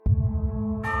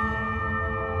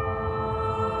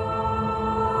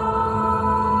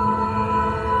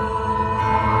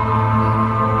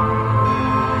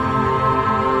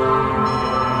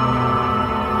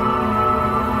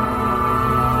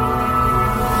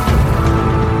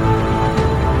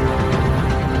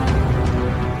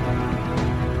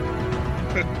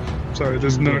So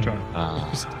there's no time.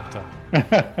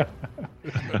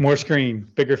 More screen,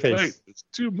 bigger face. Wait, it's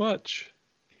too much.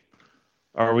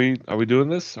 Are we doing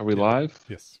this? Are we live?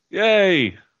 Yes.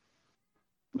 Yay!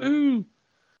 Woo!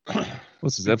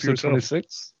 What's this, Speak for episode yourself.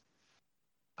 26?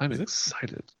 I'm Is it?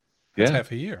 excited. That's Yeah,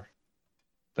 half a year.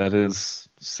 that is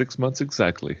 6 months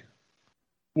exactly.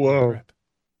 Whoa. Right.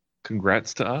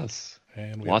 Congrats to us.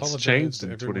 And we Lots apologize changed to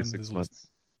in everyone 26 who's months.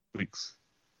 Weeks.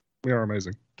 We are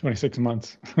amazing. 26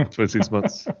 months. 26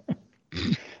 months.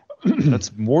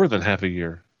 That's more than half a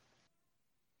year.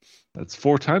 That's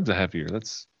 4 times a half a year.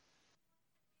 That's...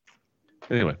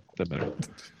 Anyway, doesn't matter.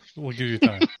 listening. We'll give you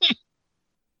time.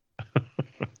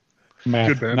 Math,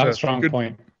 Good banter. not a strong Good-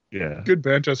 point. Yeah. Good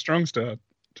banter, strong start.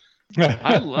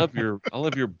 I love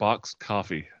your boxed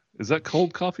coffee. Is that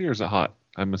cold coffee or is it hot?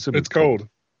 I'm assuming It's cold.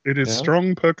 It is Yeah?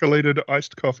 strong percolated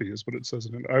iced coffee, is what it says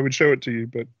in it. I would show it to you,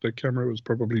 but the camera was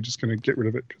probably just going to get rid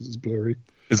of it because it's blurry.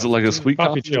 Is it like a sweet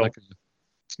Coffee coffee? chill.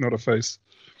 It's not a face.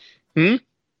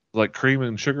 Like cream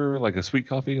and sugar, like a sweet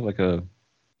coffee, like a...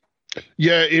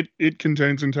 Yeah, it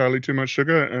contains entirely too much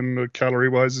sugar, and calorie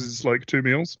wise is like 2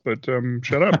 meals. But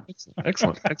shut up.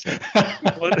 Excellent. But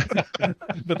But that's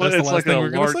the it's last like thing a we're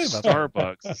going large to say about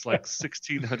that. Starbucks. It's like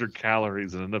 1,600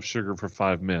 calories and enough sugar for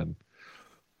 5 men.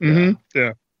 Yeah.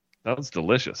 That was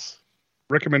delicious.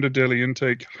 Recommended daily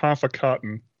intake, half a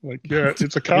carton. Like, yeah,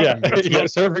 it's a carton. Yeah, That's yeah, not,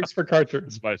 servings per cartridge.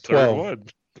 It's my third 12. one.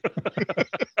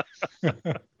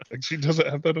 actually, does it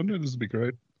have that on there? This would be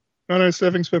great. No,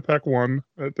 servings per pack 1.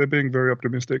 They're being very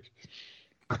optimistic.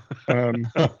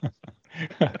 One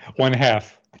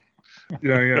half.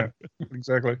 Yeah,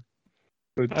 exactly.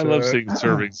 But, I love seeing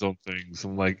servings on things.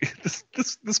 I'm like,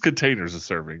 this container's a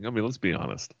serving. I mean, let's be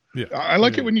honest. Yeah. I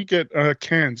like it when you get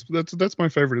cans. That's my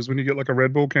favorite, is when you get like a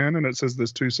Red Bull can and it says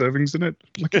there's 2 servings in it.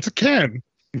 Like, it's a can.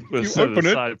 We'll You set open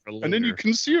it, aside for And then you later,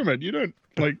 consume it. You don't,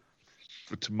 like...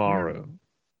 for tomorrow.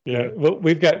 Yeah, well,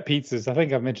 we've got pizzas. I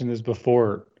think I've mentioned this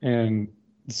before. And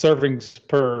servings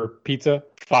per pizza,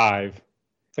 5.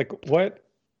 It's like, what?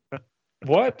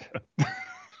 What?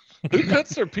 Who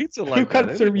cuts their pizza like Who that?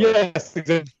 cuts their? anyway? Yes,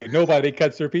 exactly. Nobody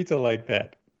cuts their pizza like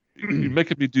that. You're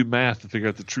making me do math to figure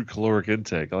out the true caloric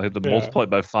intake. I'll have to Yeah. multiply it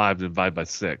by 5 and divide by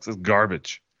 6. That's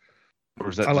garbage. Or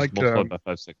is that I just like, multiplied by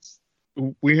 5, 6?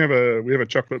 We have a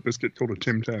chocolate biscuit called a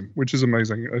Tim Tam, which is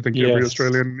amazing. I think every Yes.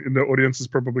 Australian in the audience is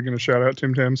probably going to shout out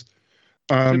Tim Tams.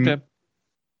 Tim Tam.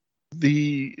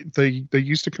 They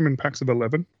used to come in packs of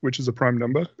 11, which is a prime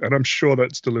number, and I'm sure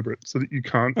that's deliberate so that you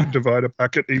can't divide a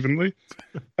packet evenly.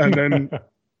 And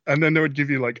then they would give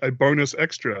you like a bonus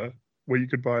extra where you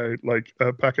could buy like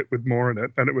a packet with more in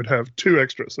it, and it would have 2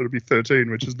 extra, so it'd be 13,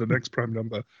 which is the next prime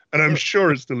number. And I'm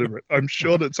sure it's deliberate. I'm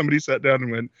sure that somebody sat down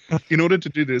and went, in order to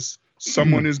do this,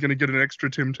 someone is going to get an extra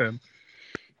Tim Tam.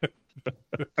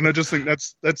 And I just think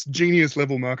that's genius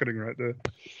level marketing right there.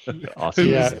 Awesome.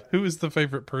 Yeah. Who is the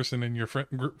favorite person in your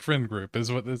friend group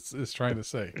is what this is trying to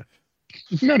say.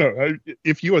 No.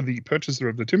 If you are the purchaser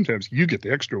of the Tim Tams, you get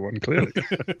the extra one, clearly.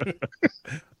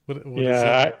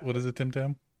 What is it, Tim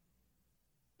Tam?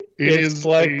 It's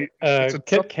like it's a a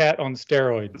Kit Kat on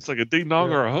steroids. It's like a ding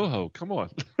dong Yeah. or a ho ho. Come on.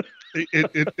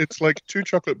 It's like 2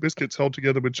 chocolate biscuits held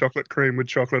together with chocolate cream with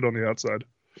chocolate on the outside.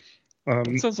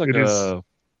 That sounds like it is-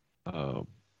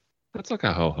 that's like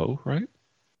a ho ho, right?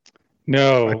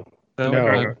 No,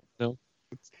 No. no.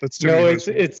 That's too no, many it's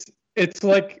notes. it's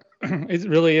like it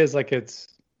really is like it's.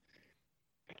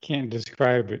 I can't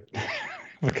describe it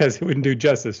because it wouldn't do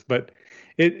justice, but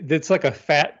it's like a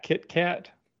fat Kit Kat,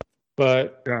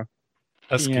 but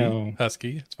Husky. You know.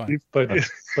 Husky. It's fine.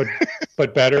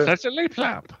 but better. That's a lip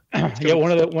flap. Yeah,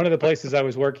 one of the places I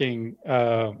was working,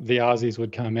 the Aussies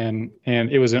would come in,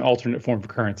 and it was an alternate form of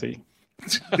currency.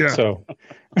 Yeah. So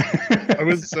I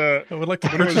was I would like to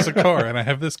purchase a car, and I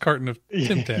have this carton of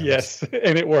Tim Tams. yes,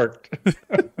 and it worked.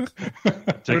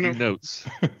 Taking notes.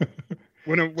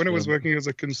 when I was working as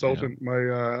a consultant,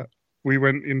 we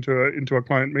went into a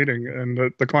client meeting, and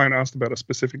the client asked about a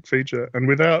specific feature, and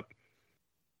without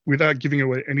giving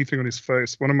away anything on his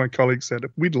face, one of my colleagues said,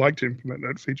 "We'd like to implement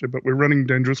that feature, but we're running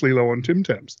dangerously low on Tim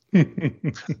Tams."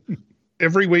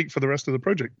 Every week for the rest of the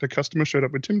project, the customer showed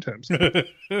up with Tim Tams,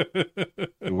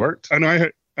 It worked. and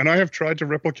I have tried to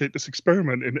replicate this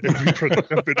experiment in every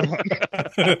project I've been on.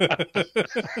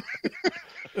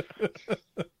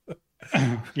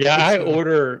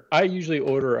 Yeah, I usually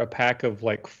order a pack of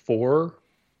like 4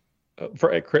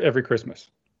 for every Christmas.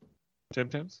 Tim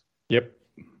Tams? Yep.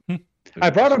 I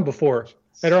brought them before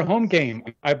at our home game.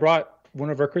 I brought one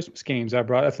of our Christmas games. I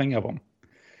brought a thing of them.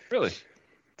 Really?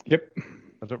 Yep.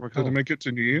 I don't recall. Did it make it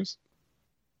to New Year's?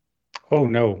 Oh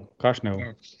no, gosh no.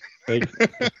 No. They,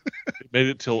 It made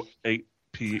it till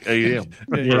p.m.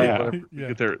 Yeah. You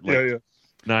get there at Yeah, yeah.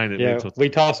 9 at Yeah, night. we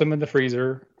toss them in the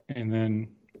freezer, and then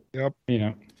Yep.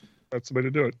 you That's the way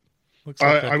to do it. Looks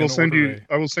like I will send you. order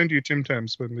I will send you Tim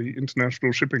Tams when the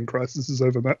international shipping crisis is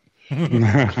over, Matt.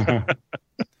 know.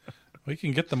 We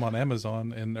can get them on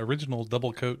Amazon in original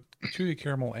double coat, chewy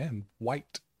caramel, and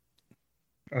white.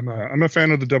 I'm a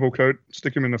fan of the double coat.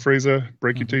 Stick them in the freezer.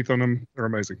 Break your Mhm. teeth on them. They're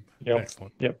amazing. Yep.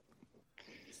 Excellent. Yep.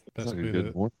 Best Sounds like a way good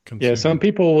to one. consume Yeah, some it.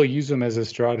 people will use them as a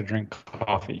straw to drink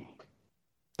coffee.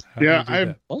 How do Yeah, you do I-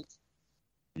 that? What?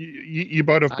 You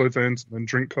bite off both ends and then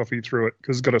drink coffee through it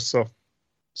because it's got a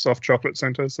soft chocolate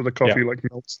center, so the coffee like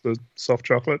melts the soft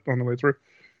chocolate on the way through.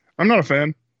 I'm not a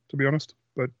fan, to be honest,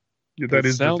 but yeah, that It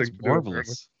is the sounds thing to do, apparently.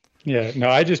 marvelous. Yeah, no,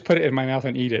 I just put it in my mouth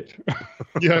and eat it.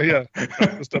 Yeah.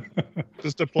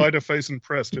 Just apply to face and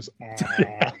press. Just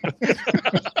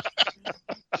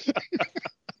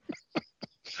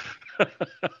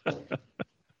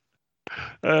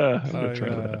I'm gonna try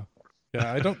that.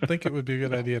 Yeah, I don't think it would be a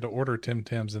good idea to order Tim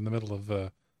Tams in the middle of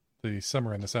the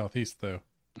summer in the Southeast, though.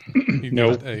 You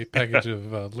Nope. get a package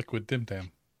of liquid Tim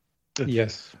Tam.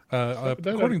 Yes.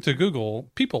 According to Google,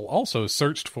 people also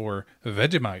searched for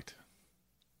Vegemite.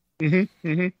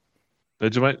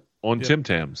 Vegemite on Yep. Tim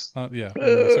Tams. Yeah,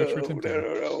 search for Tim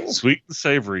Tam. Sweet and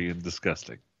savory and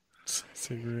disgusting.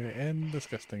 Savory and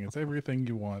disgusting. It's everything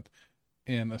you want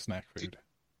in a snack food.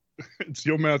 it's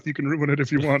your mouth. You can ruin it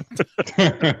if you want.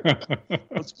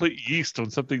 Let's put yeast on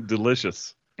something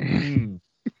delicious. Mm.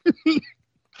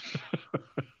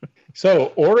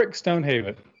 So, Oric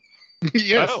Stonehaven.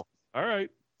 Yes. Oh, all right.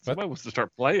 Somebody wants to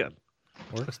start playing.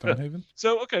 Or Stonehaven?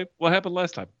 So, okay, what happened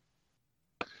last time?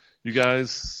 You guys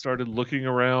started looking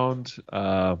around.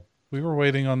 We were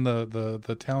waiting on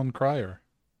the town crier.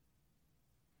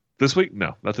 This week?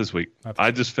 No, not this week. Not this I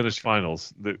week. just finished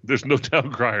finals. There's no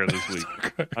town crier this week.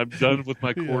 I'm done with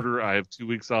my Yeah. quarter. I have 2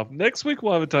 weeks off. Next week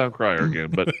we'll have a town crier again,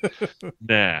 but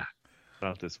nah,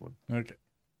 not this one. Okay.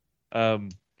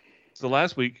 So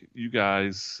last week you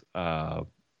guys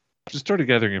just started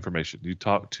gathering information. You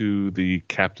talked to the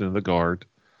captain of the guard.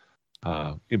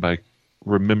 Anybody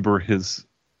remember his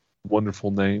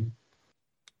wonderful name?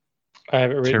 I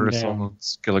have it written down. Terrason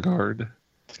Skilligard.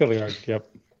 Skilligard, yep.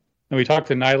 And we talked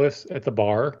to Nihilus at the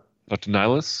bar. Dr.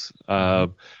 Nihilus.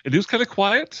 And he was kind of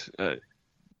quiet.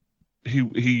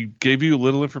 He gave you a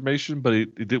little information, but he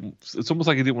didn't. It's almost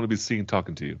like he didn't want to be seen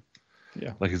talking to you.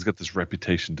 Yeah. Like he's got this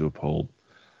reputation to uphold.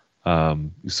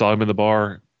 You saw him in the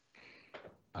bar.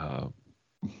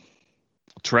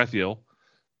 Tarathiel,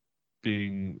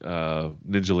 being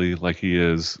ninjally like he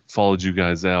is, followed you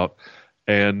guys out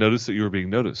and noticed that you were being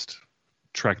noticed.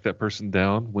 Tracked that person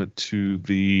down. Went to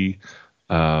the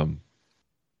what's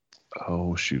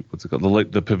it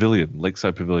called? The pavilion,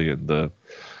 Lakeside Pavilion, the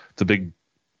big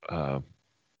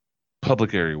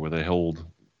public area where they hold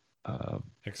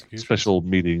Execution. special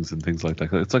meetings and things like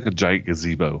that. It's like a giant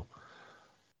gazebo.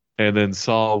 And then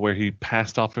saw where he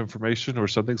passed off information or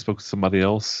something, spoke to somebody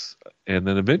else, and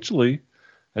then eventually,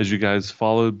 as you guys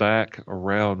followed back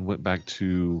around, went back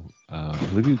to I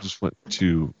believe you just went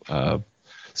to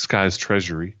Sky's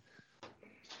Treasury.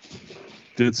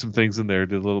 Did some things in there,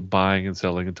 did a little buying and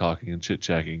selling and talking and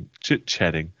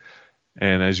chit-chatting.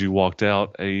 And as you walked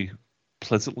out, a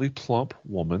pleasantly plump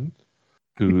woman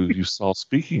who you saw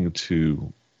speaking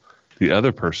to the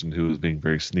other person who was being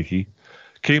very sneaky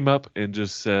came up and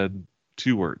just said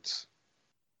 2 words,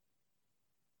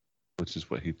 which is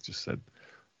what he just said.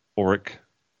 Oric,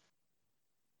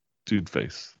 dude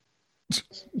face,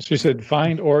 She said,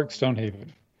 find Oric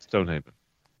Stonehaven. Stonehaven.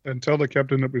 And tell the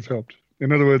captain that we've helped.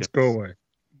 In other words, Yes. go away.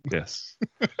 Yes.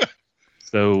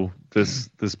 So this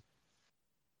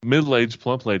middle-aged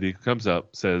plump lady comes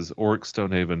up, says, Oric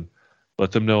Stonehaven,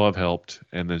 let them know I've helped.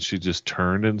 And then she just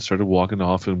turned and started walking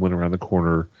off and went around the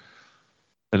corner.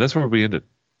 And that's where we ended.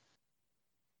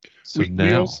 So We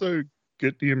now, also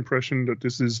get the impression that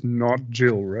this is not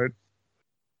Jill, right?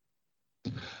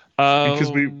 um,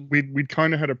 Because we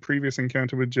kind of had a previous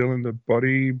encounter with Jill and the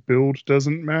body build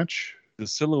doesn't match. the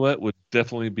silhouette would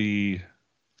definitely be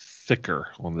thicker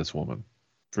on this woman,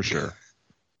 for sure.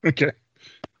 Okay.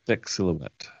 Thick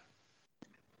silhouette.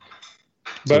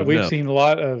 But So, we've no. seen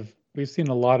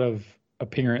a lot of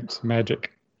appearance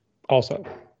magic also.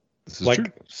 This is Like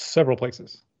true. several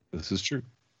places. This is true.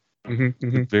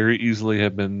 Mm-hmm. Very easily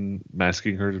have been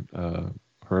masking her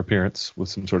appearance with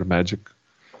some sort of magic.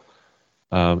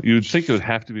 You would think it would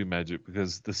have to be magic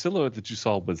because the silhouette that you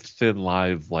saw was thin,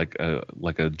 live, like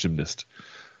a gymnast.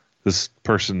 This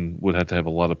person would have to have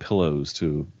a lot of pillows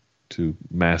to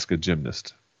mask a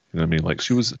gymnast. You know what I mean? Like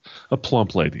she was a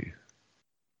plump lady.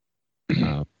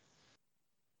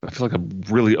 I feel like I'm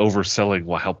really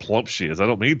overselling how plump she is. I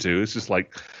don't mean to. It's just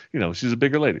like, she's a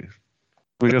bigger lady.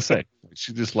 What are you gonna say?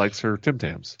 She just likes her Tim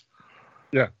Tams.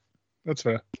 Yeah, that's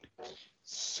fair.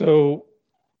 So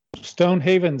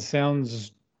Stonehaven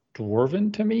sounds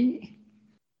dwarven to me.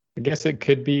 I guess it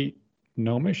could be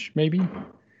gnomish, maybe.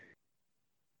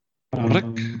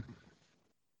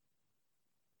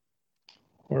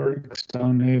 Or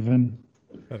Stonehaven.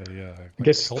 I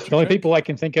guess the only people I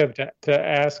can think of to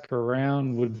ask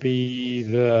around would be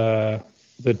the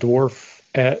dwarf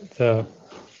at the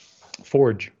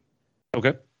forge.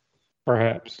 Okay.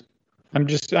 Perhaps. I'm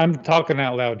talking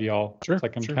out loud, y'all. Sure. It's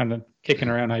like I'm kind of kicking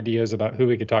around ideas about who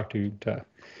we could talk to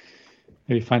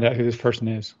maybe find out who this person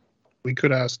is. We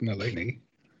could ask Nalini.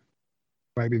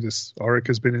 Maybe this Auric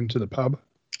has been into the pub.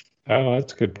 Oh,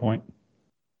 that's a good point.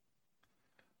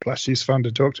 Plus, she's fun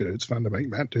to talk to. It's fun to make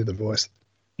Matt do the voice.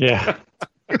 Yeah.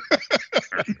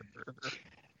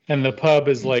 And the pub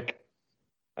is like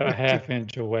a half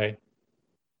inch away.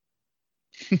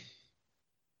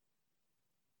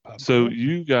 So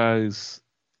you guys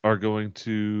are going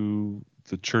to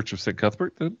the Church of St.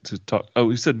 Cuthbert then to talk? Oh,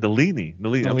 you said Nalini.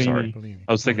 Nalini. I'm sorry. Nalini.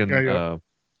 I was thinking. Yeah.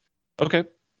 Okay.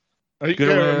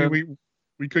 I mean,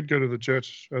 we could go to the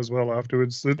church as well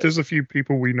afterwards. There's a few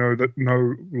people we know that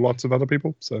know lots of other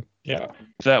people. So yeah,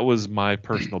 that was my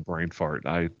personal brain fart.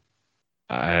 I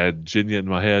had Jinya in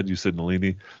my head. You said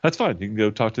Nalini. That's fine. You can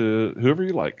go talk to whoever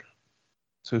you like.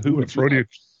 So who would you like?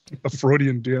 A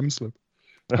Freudian DM slip.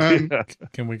 Yeah.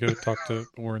 Can we go talk to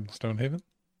Warren Stonehaven?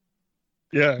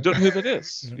 Yeah. You don't know who that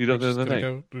is. You don't know the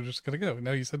name. We're just gonna go.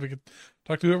 Now you said we could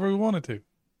talk to whoever we wanted to.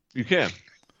 You can.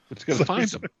 But you got to find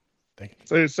them. Thank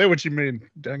you. Say what you mean.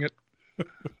 Dang it.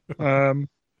 Yeah.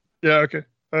 Okay.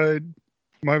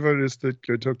 My vote is to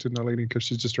go talk to Nalini because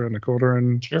she's just around the corner,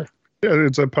 and sure. Yeah,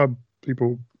 it's a pub.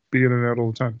 People be in and out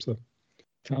all the time. So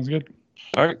sounds good.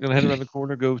 All right, gonna head around the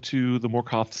corner, go to the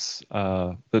Morkoth's,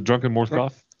 the Drunken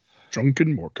Morkoth.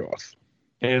 Drunken Morkoth.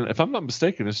 And if I'm not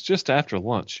mistaken, it's just after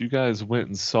lunch. You guys went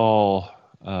and saw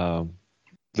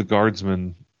the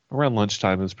guardsman around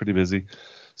lunchtime. It was pretty busy.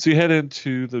 So you head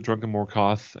into the Drunken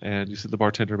Morkoth, and you see the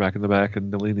bartender back in the back, and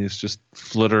Nalini is just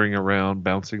fluttering around,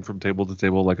 bouncing from table to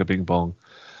table like a ping pong.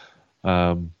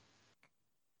 Have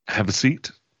a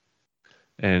seat.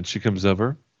 And she comes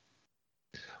over.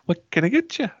 What can I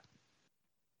get you?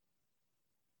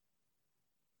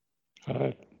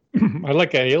 I'd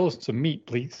like a ale, some meat,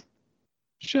 please.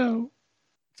 Show.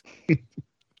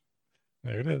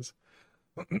 There it is.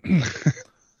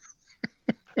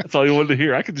 That's all you wanted to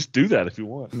hear. I can just do that if you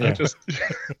want. Yeah. Just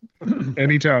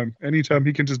anytime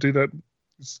he can just do that.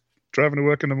 He's driving to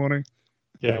work in the morning.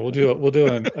 Yeah, we'll do a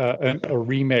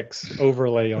remix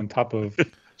overlay on top of. Yeah.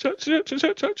 That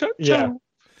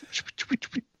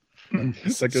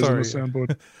goes on the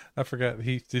soundboard. I forgot.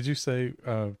 Did you say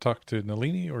talk to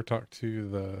Nalini or talk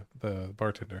to the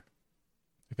bartender?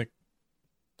 You think?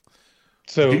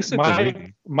 So He said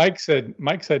Nalini. Mike said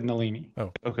Nalini.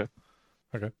 Oh, Okay.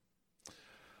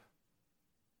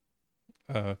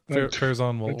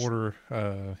 Farazan will order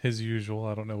his usual.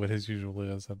 I don't know what his usual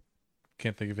is. I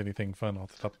can't think of anything fun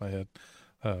off the top of my head.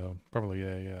 Probably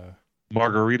a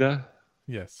Margarita,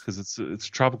 yes, because it's a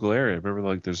tropical area. Remember,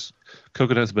 like there's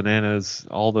coconuts, bananas,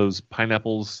 all those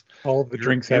pineapples. All the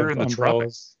drinks You're have in the umbrellas.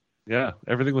 tropics. Yeah,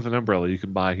 everything with an umbrella you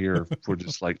can buy here for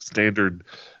just like standard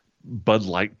Bud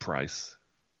Light price.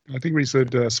 I think we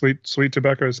said sweet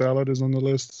tobacco salad is on the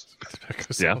list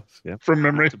Yeah. from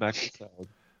memory. Tobacco salad.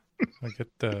 I get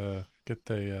the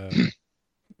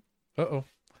uh-oh.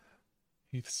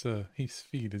 Heath's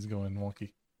feed is going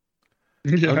wonky.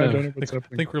 Yeah, Oh, no. I don't know I what's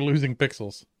happening. think we're losing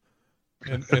pixels.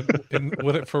 And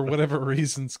for whatever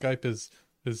reason Skype is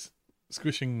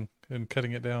squishing and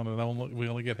cutting it down, and we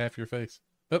only get half your face.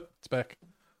 Oh, it's back.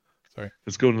 Sorry.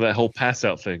 It's going to that whole pass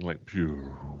out thing, like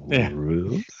Yeah.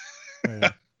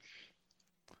 Yeah.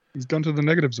 He's gone to the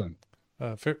negative zone.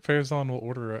 Farazan will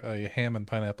order a ham and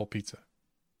pineapple pizza.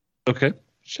 Okay.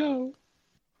 Show.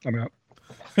 I'm out.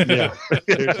 Yeah.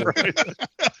 Right.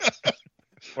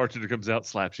 Bartender comes out,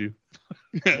 slaps you.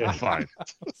 Yeah. Fine.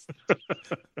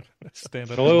 Stand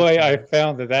The up. only way I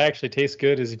found that actually tastes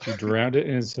good is if you drowned it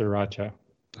in sriracha.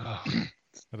 That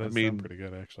does sound pretty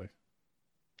good, actually.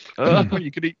 Well,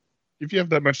 you could eat if you have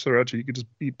that much sriracha. You could just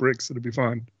eat bricks. It'll be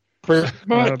fine. Pretty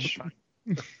much.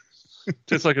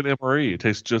 Tastes like an MRE. It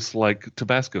tastes just like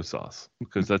Tabasco sauce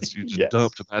because that's you just Yes.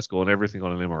 dump Tabasco on everything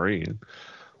on an MRE and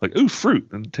like ooh fruit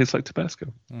and it tastes like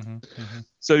Tabasco. Mm-hmm, mm-hmm.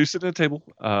 So you sit at a table,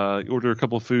 you order a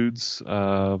couple of foods,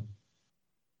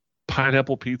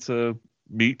 pineapple pizza,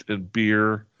 meat and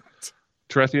beer.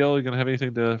 Tarathiel, you gonna have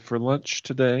anything for lunch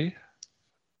today?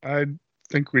 I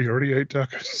think we already ate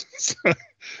tacos. So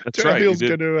That's right. You Tarathiel's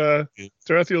did.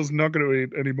 Tarathiel's not going to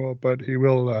eat anymore, but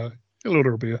he'll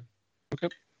order a beer. So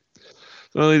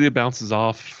the lady bounces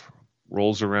off,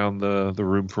 rolls around the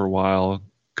room for a while,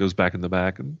 goes back in the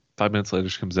back, and 5 minutes later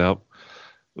she comes out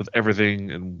with everything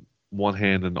in one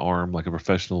hand and arm, like a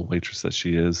professional waitress that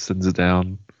she is, sends it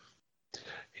down.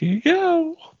 Here you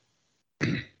go.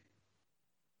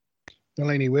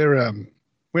 Delaney, we're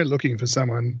looking for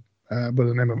someone by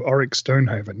the name of Auric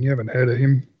Stonehaven. You haven't heard of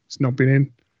him? He's not been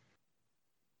in.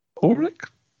 Auric?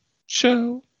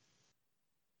 Show.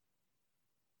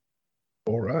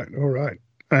 All right.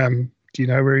 Do you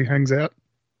know where he hangs out?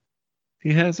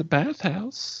 He has a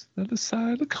bathhouse at the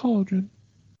side of the cauldron.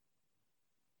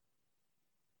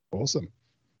 Awesome.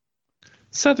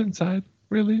 Southern side,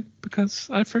 really, because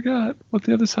I forgot what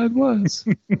the other side was.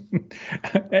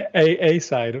 A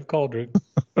side of cauldron.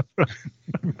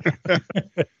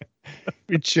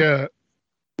 Which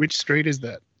street is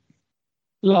that?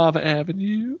 Lava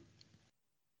Avenue.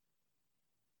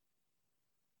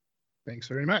 Thanks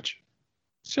very much.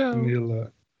 Show. And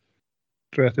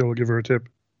Tarathiel will give her a tip.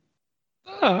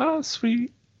 Ah,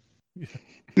 sweet.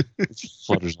 It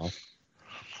flutters off.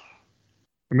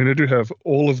 I mean, I do have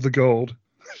all of the gold.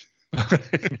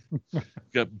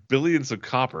 Got billions of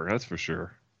copper, that's for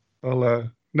sure.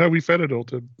 No, we fed it all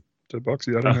to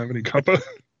Boxy. I don't have any copper.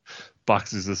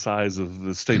 Boxy's the size of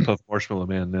the Stay Puft Marshmallow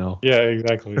Man now. Yeah,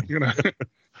 exactly.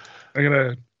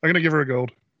 I'm gonna give her a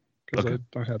gold because Okay.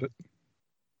 I had it.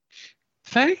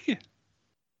 Thank you.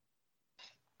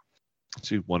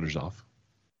 She wanders off.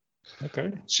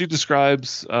 Okay. She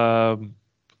describes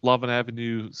Lava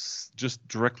Avenue just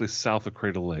directly south of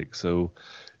Cradle Lake. So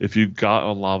if you got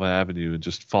on Lava Avenue and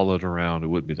just followed around, it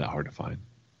wouldn't be that hard to find.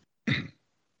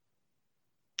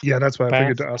 Yeah, that's why I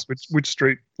figured to ask which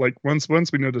street. Like once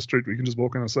we know the street, we can just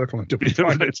walk in a circle until we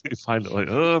find it. You find it like,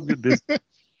 oh, I'm getting this.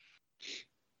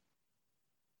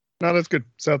 No, that's good.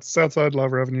 Southside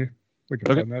Lava Avenue. We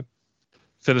can Okay. find that.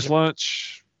 Finish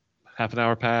lunch. Half an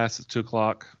hour pass. It's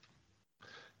 2:00.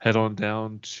 Head on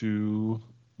down to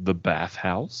the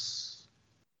bathhouse.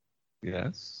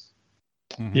 Yes.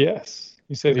 Mhm. Yes.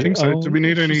 You said I he think so. owns. Do we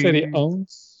need You said he any-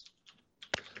 owns.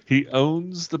 He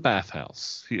owns the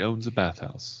bathhouse. He owns a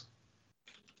bathhouse.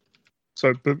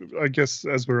 So, but I guess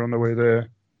as we're on the way there,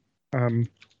 do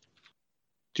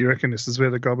you reckon this is where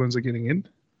the goblins are getting in?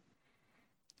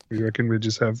 Or you reckon we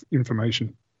just have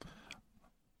information?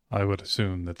 I would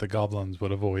assume that the goblins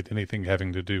would avoid anything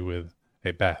having to do with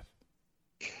a bath.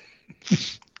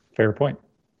 Fair point.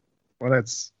 Well,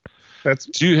 that's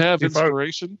Do you have If I-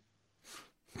 inspiration?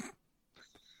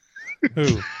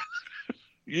 Who?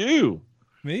 You.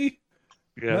 Me?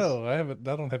 Yes. No, I haven't.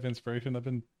 I don't have inspiration. I've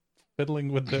been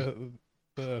fiddling with the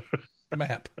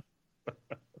map.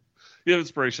 You have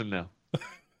inspiration now.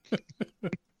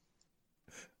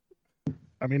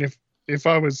 I mean, if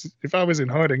I was in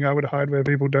hiding, I would hide where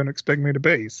people don't expect me to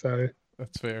be. So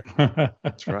That's fair.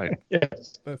 That's right.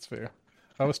 Yes. That's fair.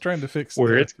 I was trying to fix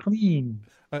Where it's clean.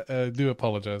 I do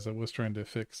apologize. I was trying to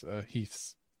fix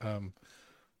Heath's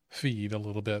feed a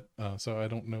little bit, so I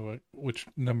don't know which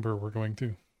number we're going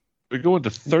to. We're going to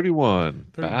 31.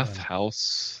 31.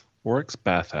 Bathhouse. Oryx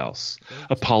Bathhouse.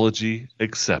 Apology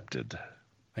accepted.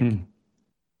 Thank you.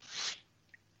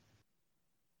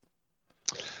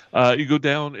 You go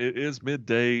down, it is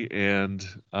midday, and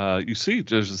you see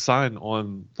there's a sign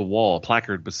on the wall, a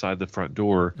placard beside the front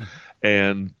door,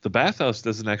 and the bathhouse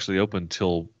doesn't actually open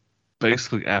till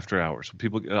basically after hours when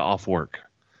people get off work.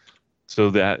 So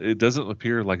that it doesn't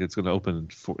appear like it's going to open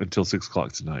until 6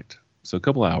 o'clock tonight. So a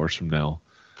couple hours from now,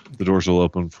 the doors will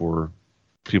open for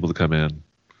people to come in.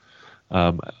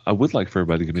 I would like for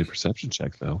everybody to give me a perception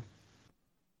check, though.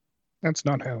 that's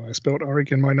not how I spelled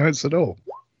Auric in my notes at all.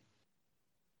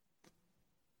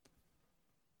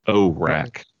 Oh,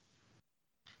 rack.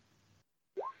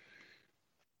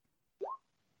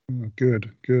 Oh,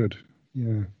 good.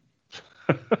 Yeah.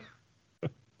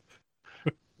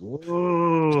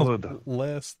 Whoa.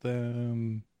 Less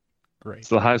than great.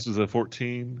 So the highest was a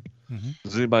 14. Mhm.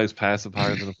 Is anybody's passive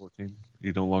higher than a 14?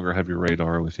 You no longer have your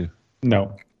radar with you.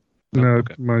 No. No,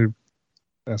 okay. my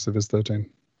passive is 13.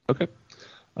 Okay.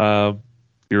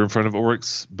 You're in front of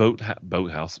Oryx's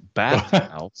bathhouse.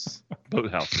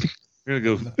 You're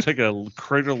going to go take a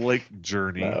Crater Lake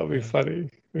journey. That would be funny.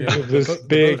 Yeah, This the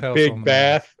big boathouse on the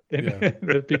bath and Yeah.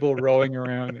 the people rowing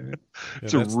around in it.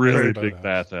 It's Yeah, a that's really the big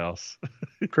boathouse.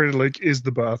 bathhouse. Crater Lake is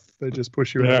the bath. They just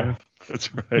push you Yeah. in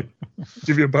That's right. there,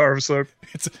 give you a bar of soap.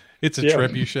 It's a Yeah.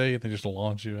 trebuchet, and they just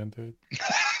launch you into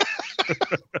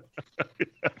it.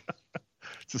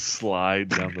 Just slide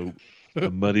down the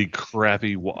muddy,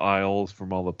 crappy aisles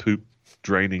from all the poop.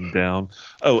 draining down.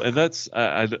 Oh, and that's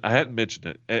I hadn't mentioned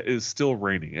it. It is still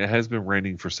raining. It has been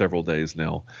raining for several days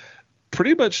now,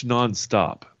 pretty much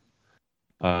nonstop.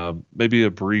 Maybe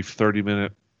a brief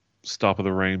 30-minute stop of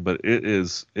the rain, but it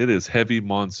is heavy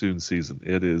monsoon season.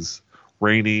 It is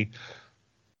rainy.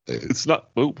 It's not.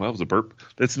 Oh, that was a burp.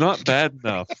 It's not bad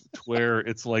enough to where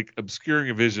it's like obscuring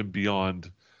a vision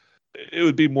beyond. It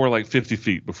would be more like 50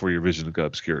 feet before your vision got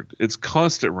obscured. It's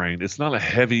constant rain. It's not a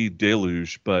heavy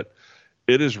deluge, but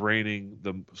it is raining.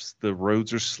 The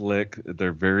roads are slick.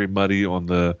 They're very muddy on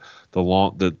the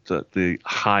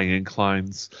high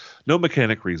inclines. No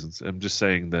mechanic reasons. I'm just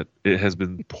saying that it has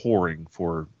been pouring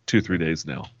for 2-3 days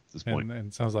now at this point. And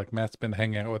it sounds like Matt's been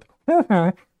hanging out with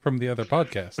from the other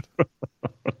podcast.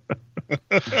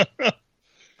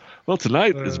 Well,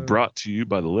 tonight is brought to you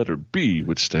by the letter B,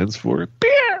 which stands for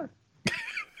beer.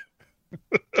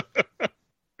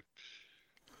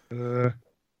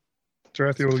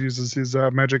 Tarathiel uses his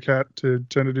magic hat to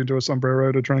turn it into a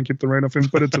sombrero to try and keep the rain off him,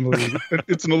 but it's an illusion.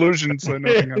 It's an illusion, so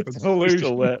nothing happens. It's an illusion.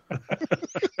 Still wet.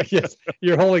 Yes,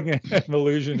 you're holding an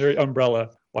illusionary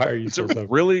umbrella. Why are you It's so a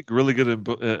really, really good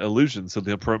illusion. So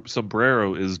the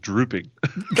sombrero is drooping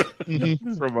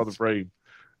from all the rain.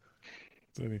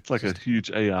 It's like a huge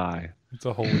AI. It's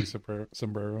a holy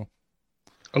sombrero.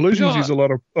 Illusions use a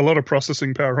lot of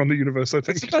processing power on the universe, I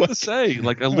think. I was about to say,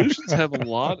 like, illusions have a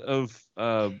lot of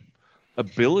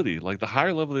ability. Like, the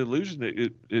higher level of the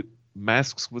illusion, it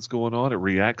masks what's going on. It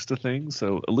reacts to things.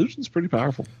 So illusion's pretty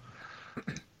powerful.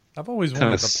 I've always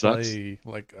wanted to play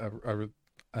like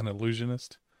an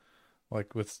illusionist,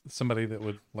 like with somebody that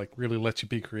would like really let you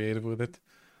be creative with it.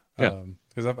 Yeah.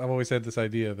 Because I've always had this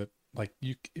idea that like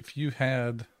if you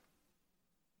had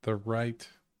the right,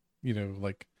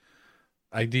 like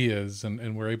ideas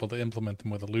and were able to implement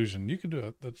them with illusion, you could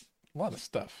do a lot of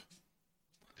stuff.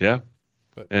 Yeah.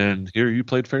 But and here you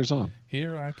played Farazan.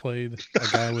 Here I played a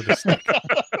guy with a stick.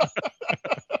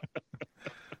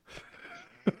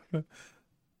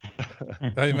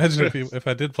 I imagine if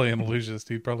I did play an illusionist,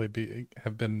 he'd probably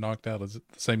have been knocked out the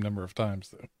same number of times,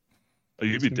 though. Oh,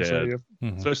 you'd be dead. Say, yeah.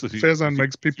 Mm-hmm. Especially if Farazan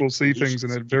makes people see things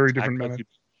in a very different manner.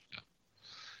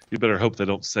 You better hope they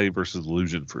don't say versus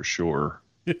illusion for sure.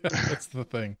 Yeah, that's the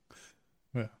thing.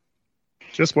 Yeah.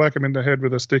 Just whack them in the head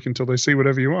with a stick until they see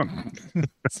whatever you want.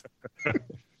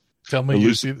 Tell me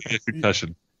you see a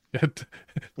concussion.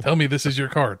 Tell me this is your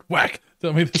card. Whack.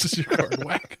 Tell me this is your card.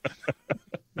 Whack.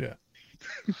 Yeah.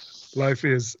 Life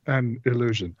is an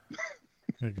illusion.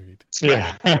 Agreed.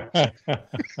 Yeah.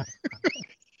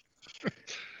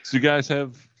 So you guys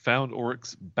have found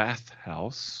Oryx's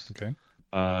bathhouse. Okay.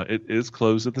 It is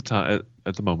closed at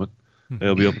the moment.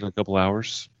 It'll be open in a couple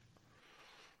hours.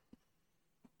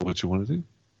 What you want to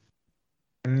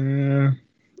do?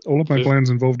 All of my plans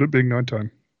involved it being nighttime.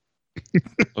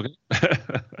 Okay.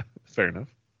 Fair enough.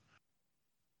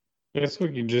 Guess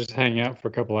we can just hang out for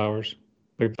a couple hours.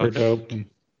 Wait for it to open.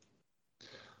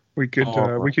 We could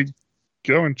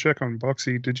go and check on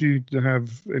Boxy. Did you have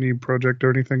any project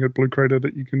or anything at Blue Crater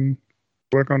that you can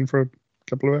work on for a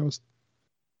couple of hours?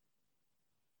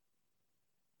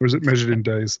 Or is it measured in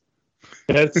days?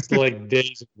 That's like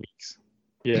days and weeks.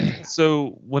 Yeah.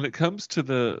 So when it comes to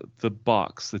the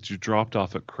box that you dropped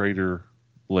off at Crater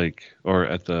Lake or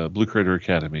at the Blue Crater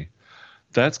Academy,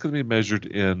 that's going to be measured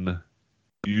in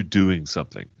you doing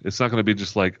something. It's not going to be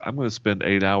just like, I'm going to spend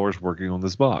 8 hours working on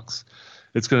this box.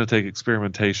 It's going to take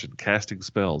experimentation, casting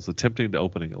spells, attempting to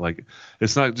opening it. Like,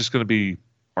 it's not just going to be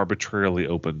arbitrarily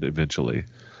opened eventually.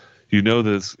 You know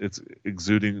that it's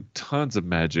exuding tons of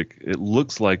magic. It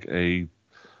looks like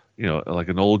like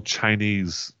an old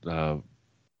Chinese, how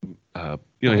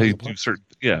you do certain,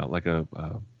 like a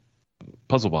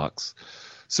puzzle box.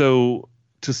 So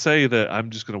to say that I'm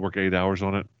just going to work 8 hours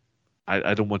on it,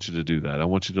 I don't want you to do that. I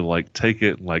want you to like take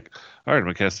it and like, all right, I'm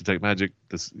going to cast Detect Magic.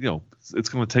 This, it's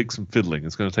going to take some fiddling.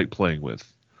 It's going to take playing with.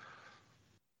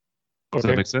 Does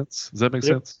that make sense? Does that make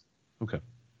sense? Okay.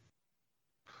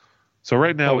 So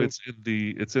right now it's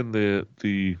in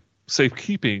the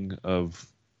safekeeping of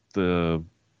the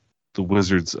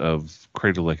Wizards of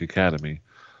Crater Lake Academy,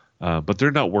 but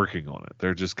they're not working on it.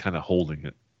 They're just kind of holding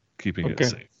it, keeping it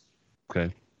safe.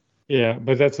 Okay. Yeah,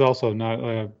 but that's also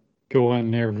not go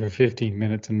in there for 15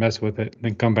 minutes and mess with it, and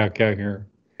then come back out here.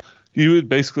 You would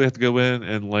basically have to go in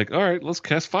and like, all right, let's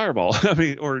cast Fireball. I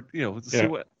mean, or see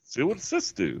what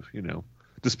assists do.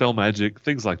 Dispel magic,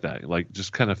 things like that. Like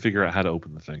just kind of figure out how to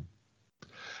open the thing.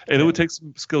 And it would take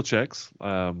some skill checks.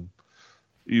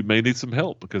 You may need some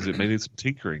help because it may need some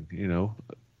tinkering.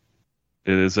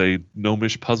 It is a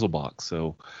gnomish puzzle box,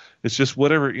 so it's just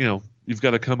whatever. You've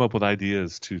got to come up with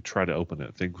ideas to try to open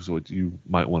it. Think what you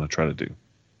might want to try to do.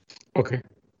 Okay.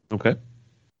 Okay.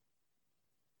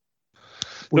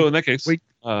 We- No, in that case, we-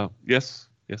 yes.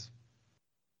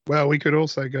 Well, we could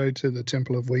also go to the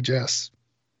Temple of Ouijas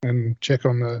and check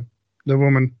on the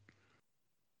woman,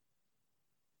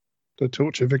 the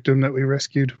torture victim that we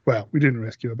rescued. Well, we didn't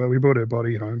rescue her, but we brought her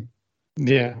body home.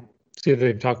 Yeah. See if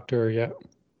they've talked to her yet.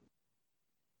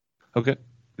 Okay.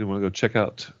 You want to go check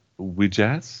out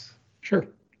Ouijas? Sure.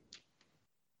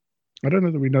 I don't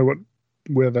know that we know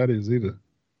where that is either.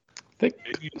 I think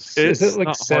It's is it like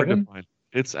not hard to 7? find.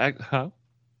 It's huh?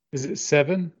 Is it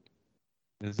 7?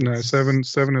 No, seven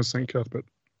is St. Cuthbert.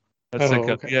 That's Oh, St.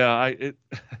 Cuthbert. okay. Yeah,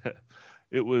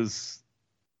 it's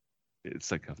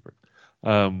St. Cuthbert.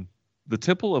 The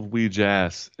Temple of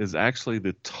Ouijas is actually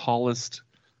the tallest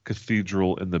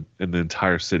cathedral in the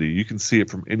entire city. You can see it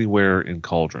from anywhere in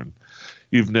Cauldron.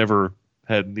 You've never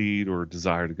had need or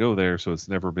desire to go there, so it's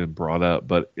never been brought up.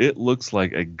 But it looks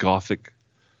like a Gothic,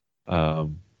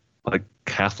 like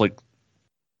Catholic,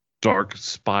 dark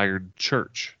spired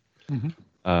church. Mm-hmm.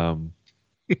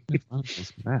 Let me find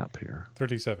this map here.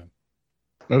 37.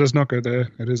 Let us not go there.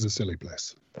 It is a silly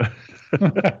place.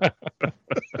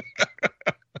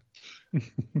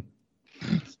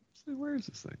 Where is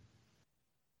this thing?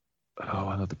 Oh,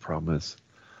 I know what the problem is.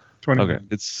 20. Okay,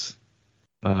 it's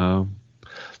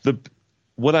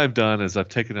what I've done is I've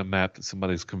taken a map that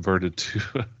somebody's converted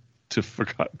to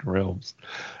Forgotten Realms,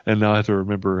 and now I have to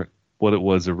remember what it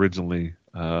was originally.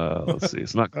 Let's see,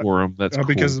 it's not Quorum. That's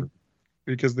because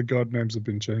Quorum. the god names have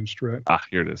been changed, right?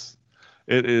 Here it is.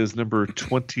 It is number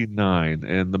 29,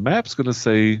 and the map's going to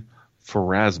say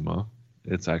Pharasma.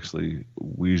 It's actually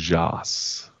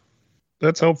Ouijas.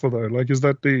 That's helpful though. Like, is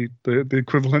that the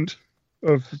equivalent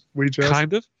of Ouija?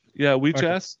 Kind of. Yeah,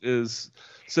 Ouijas is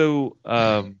so.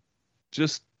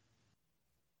 Just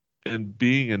in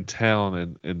being in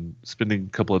town and spending a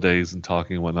couple of days and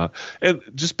talking and whatnot, and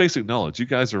just basic knowledge. You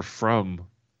guys are from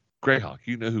Greyhawk.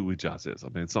 You know who Ouijas is. I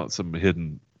mean, it's not some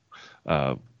hidden,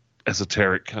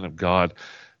 esoteric kind of god.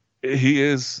 He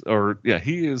is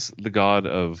the god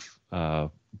of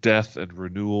death and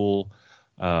renewal.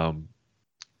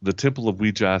 The Temple of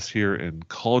Ouijas here in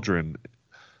Cauldron,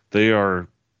 they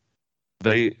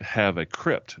have a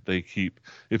crypt. They keep,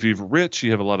 if you're rich,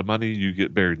 you have a lot of money, you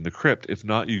get buried in the crypt. If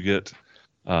not, you get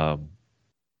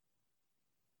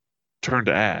turned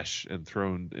to ash and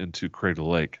thrown into Cradle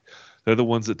Lake. They're the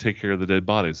ones that take care of the dead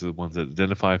bodies. They're the ones that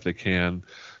identify if they can.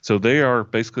 So they are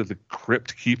basically the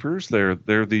crypt keepers. They're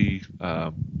the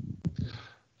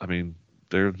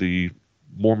they're the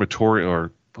mortuary,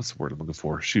 or what's the word I'm looking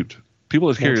for? Shoot. People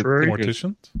that carry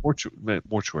Morticians?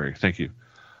 Mortuary. Thank you.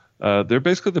 They're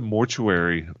basically the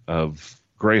mortuary of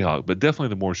Greyhawk, but definitely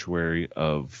the mortuary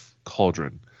of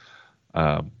Cauldron.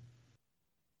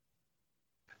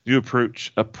 You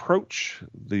approach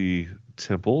the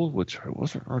temple, which I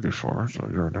wasn't ready for, so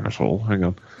you're an asshole. Hang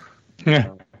on.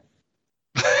 Yeah.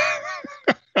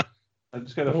 I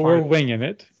just gotta We're winging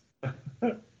it.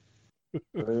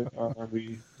 Are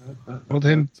we? Well,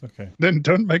 then Okay. Then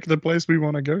don't make the place we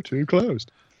want to go to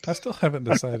closed. I still haven't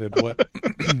decided what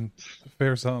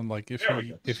fares on. Like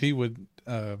if he would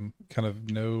kind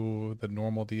of know the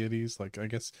normal deities. Like I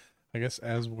guess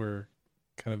as we're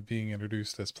kind of being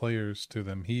introduced as players to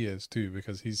them, he is too,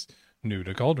 because he's new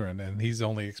to Cauldron and he's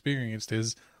only experienced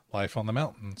his life on the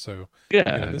mountain. So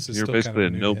Yeah, this is you're still basically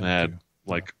kind of a new to him, nomad. too.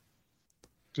 Like,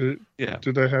 Do yeah,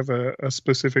 they have a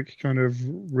specific kind of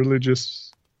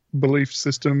religious belief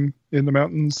system in the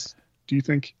mountains, do you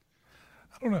think?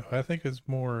 I don't know. I think it's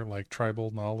more like tribal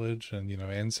knowledge and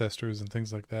ancestors and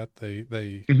things like that. They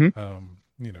they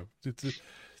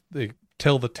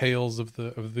tell the tales of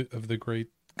the great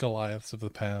Goliaths of the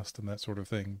past and that sort of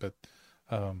thing. But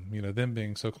them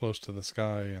being so close to the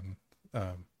sky,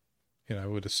 and I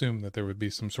would assume that there would be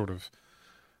some sort of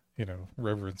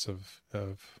reverence of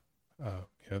the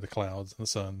clouds and the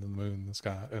sun and the moon and the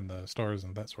sky and the stars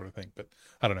and that sort of thing. But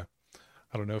I don't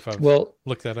know if I've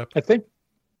looked that up. I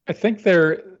think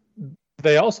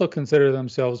they also consider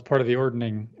themselves part of the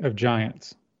ordering of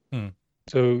giants.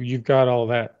 So you've got all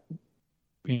that,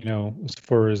 as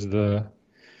far as the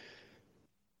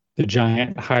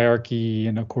giant hierarchy,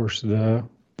 and of course the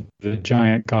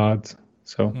giant gods.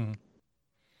 So,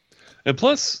 and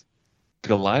plus,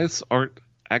 Goliaths aren't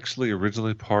actually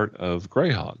originally part of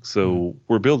Greyhawk, so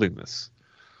we're building this.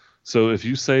 So if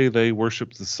you say they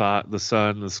worship the sun, the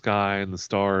sky, and the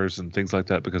stars and things like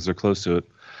that because they're close to it,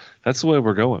 that's the way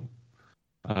we're going.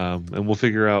 And we'll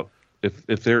figure out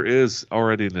if there is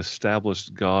already an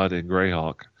established god in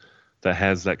Greyhawk that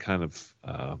has that kind of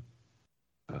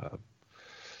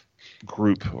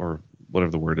group, or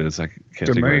whatever the word is. I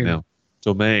can't think right now.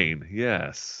 Domain,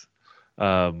 yes.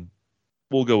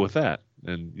 we'll go with that,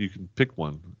 and you can pick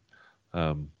one.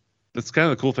 That's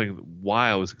kind of the cool thing. Why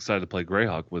I was excited to play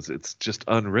Greyhawk was it's just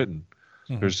unwritten.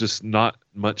 There's just not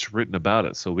much written about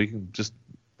it, so we can just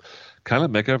kind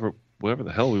of make up whatever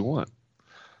the hell we want.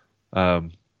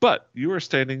 But you are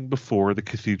standing before the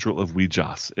Cathedral of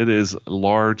Weejas. It is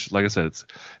large. Like I said,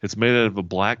 it's made out of a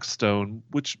black stone,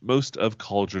 which most of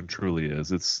Cauldron truly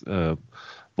is. It's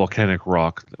volcanic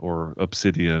rock or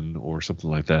obsidian or something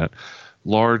like that.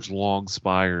 Large, long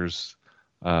spires.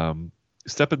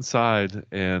 Step inside,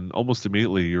 and almost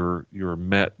immediately you're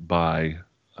met by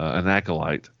an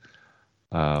acolyte.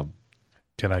 Can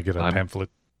I get a pamphlet?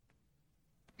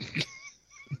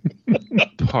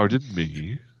 Pardon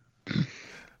me.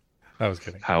 I was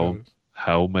kidding.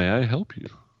 How may I help you?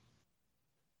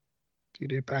 Do you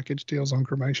do package deals on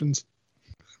cremations?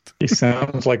 He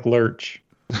sounds like Lurch.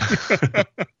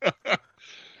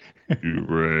 You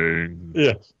rang.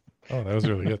 Yes. Oh, that was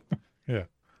really good. Yeah.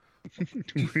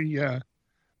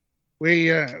 We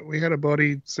had a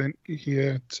body sent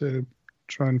here to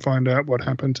try and find out what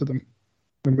happened to them,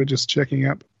 and we're just checking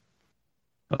up.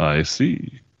 I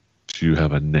see. Do you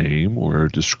have a name or a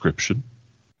description?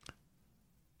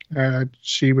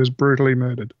 She was brutally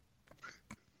murdered.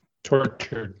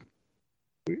 Tortured.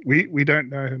 We don't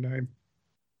know her name.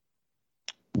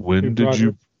 When did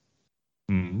you?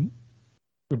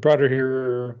 We brought her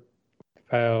here.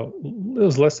 It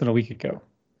was less than a week ago.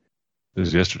 It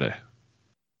was yesterday.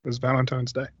 It was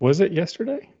Valentine's Day. Was it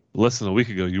yesterday? Less than a week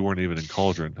ago, you weren't even in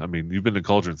Cauldron. I mean, you've been in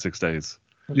Cauldron 6 days.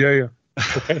 Yeah.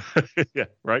 Okay. Yeah,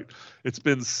 right. It's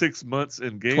been 6 months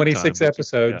in game 26 time,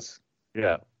 episodes.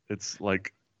 Yeah, it's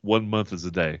like 1 month is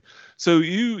a day. So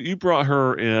you brought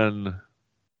her in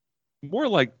more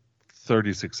like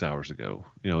 36 hours ago.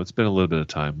 It's been a little bit of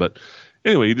time, but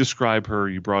anyway, you describe her.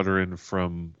 You brought her in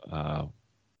from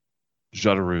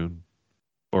Jadaroon,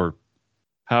 or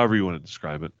however you want to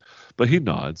describe it. But he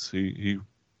nods.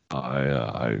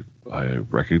 I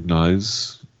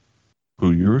recognize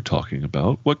who you're talking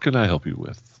about. What can I help you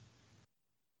with?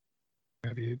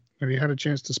 Have you had a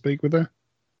chance to speak with her?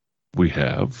 We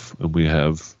have, and we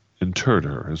have interred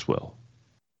her as well.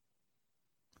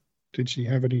 Did she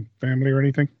have any family or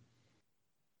anything?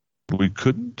 We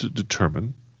couldn't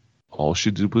determine. All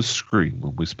she did was scream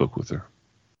when we spoke with her.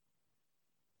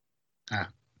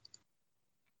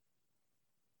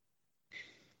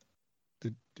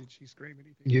 Did she scream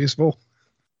anything useful?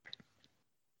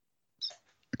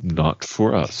 Not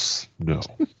for us, no.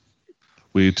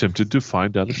 We attempted to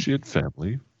find out if she had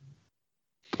family,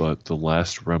 but the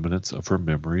last remnants of her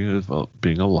memory of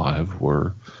being alive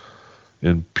were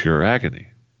in pure agony.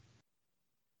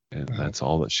 And that's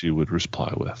all that she would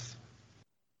reply with.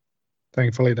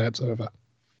 Thankfully, that's over.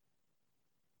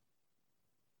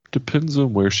 Depends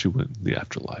on where she went in the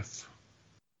afterlife.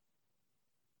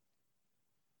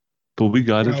 But we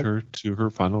guided her to her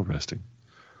final resting.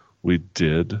 We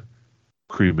did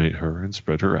cremate her and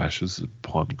spread her ashes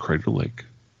upon Crater Lake.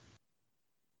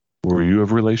 Were you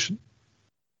of relation?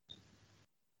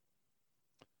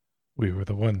 We were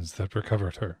the ones that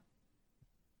recovered her.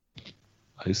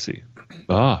 I see.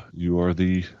 You are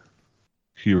the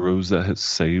heroes that have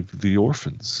saved the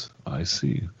orphans. I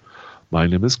see. My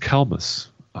name is Calmus.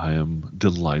 I am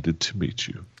delighted to meet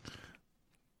you.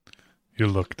 You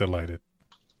look delighted.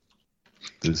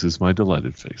 This is my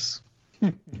delighted face.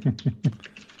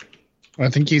 I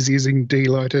think he's using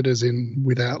delighted as in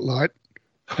without light.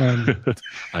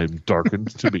 I'm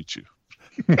darkened to meet you.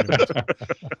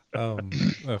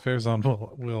 Farazan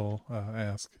will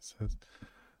ask, says,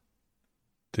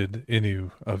 did any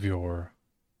of your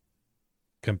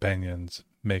companions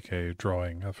make a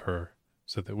drawing of her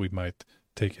so that we might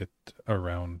take it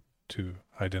around to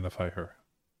identify her?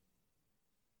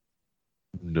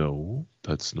 No,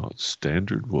 that's not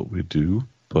standard what we do,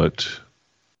 but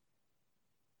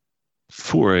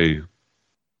for a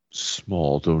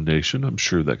small donation, I'm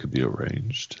sure that could be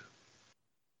arranged.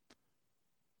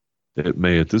 It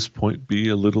may at this point be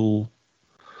a little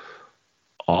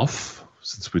off,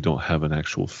 since we don't have an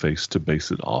actual face to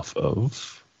base it off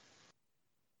of.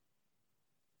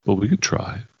 But we could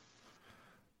try.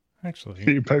 Actually,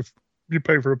 you pay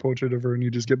for a portrait of her, and you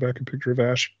just get back a picture of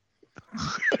Ash.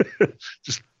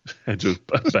 Just a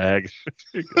bag.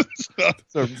 It's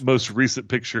our most recent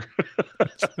picture.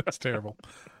 That's terrible.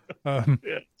 Yeah,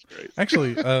 it's great.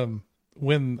 Actually,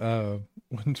 when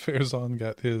Farazan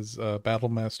got his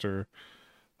Battlemaster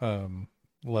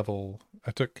level,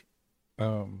 I took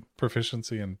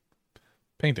proficiency in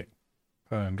painting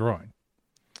and drawing.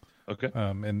 Okay.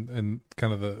 And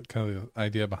kind of the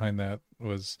idea behind that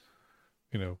was,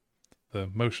 the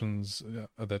motions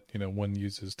that one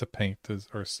uses to paint the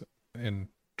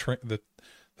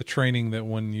training that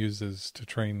one uses to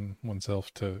train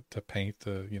oneself to paint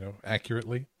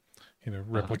accurately,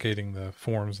 replicating the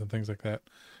forms and things like that,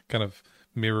 kind of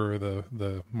mirror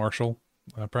the martial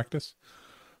practice.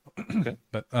 Okay.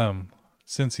 But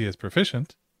since he is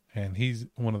proficient and he's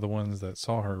one of the ones that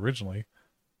saw her originally,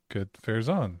 could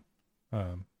Farazan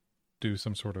do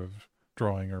some sort of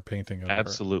drawing or painting of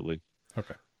Absolutely. her?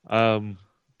 Okay.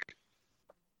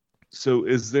 So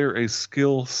is there a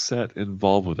skill set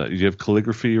involved with that? Do you have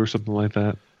calligraphy or something like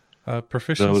that?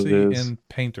 Proficiency in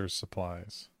painter's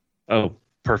supplies. Oh,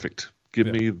 perfect. Give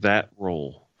me that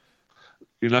roll.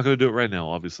 You're not going to do it right now,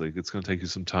 obviously. It's going to take you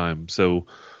some time. So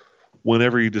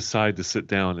whenever you decide to sit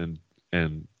down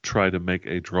and try to make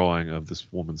a drawing of this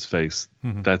woman's face,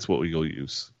 that's what you'll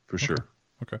use for sure.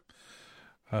 Okay.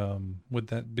 Would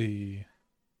that be...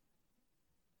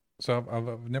 So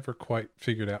I've never quite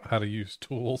figured out how to use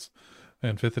tools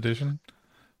in 5th edition.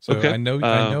 So I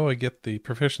know I get the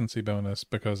proficiency bonus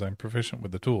because I'm proficient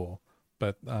with the tool,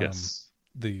 but yes.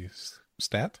 The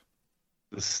stat?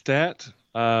 The stat,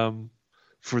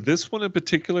 for this one in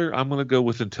particular, I'm going to go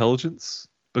with intelligence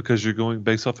because you're going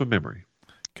based off of memory.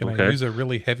 Can I use a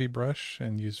really heavy brush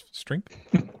and use strength?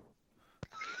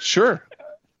 Sure.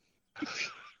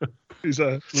 These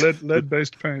are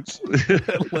lead-based paints.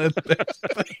 Lead-based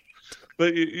paint.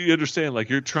 But you understand,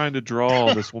 like you're trying to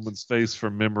draw this woman's face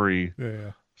from memory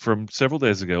from several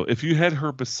days ago. If you had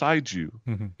her beside you,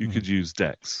 you could use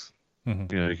Dex.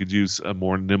 You could use a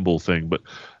more nimble thing. But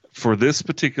for this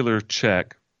particular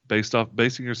check,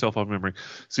 basing yourself on memory,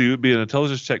 so you would be an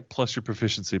intelligence check plus your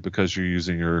proficiency because you're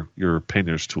using your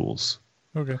painter's tools.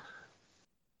 Okay.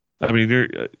 I mean, you're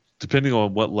depending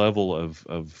on what level of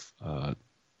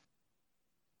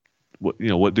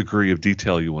what degree of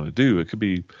detail you want to do. It could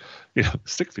be,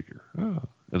 stick figure, and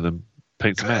then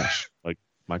paint smash, like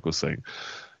Mike was saying.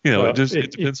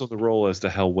 It depends on the role as to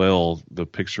how well the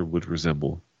picture would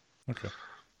resemble. Okay.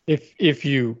 If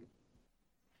you,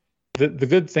 the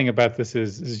good thing about this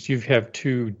is you have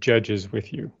 2 judges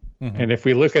with you, and if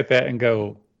we look at that and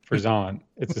go, for Zahn,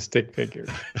 it's a stick figure.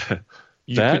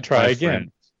 You could try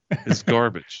again. It's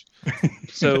garbage.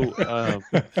 So,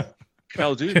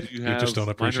 Cal, do you have? You just don't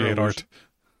appreciate art.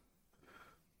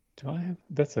 Do I have?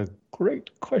 That's a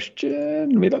great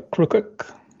question. Let me look real quick.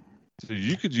 So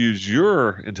you could use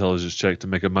your intelligence check to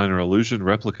make a minor illusion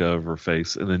replica of her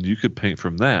face, and then you could paint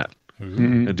from that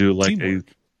and do like Teamwork.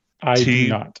 I do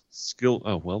not skill.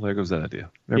 Oh well, there goes that idea.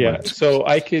 Never mind. So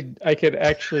I could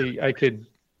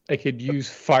use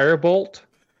firebolt.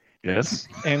 Yes.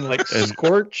 And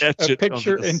scorch a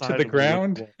picture into the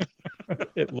ground.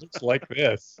 It looks like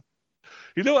this.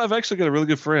 I've actually got a really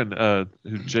good friend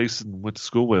who Jason went to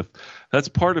school with. That's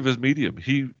part of his medium.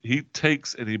 He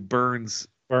takes and he burns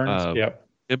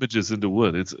images into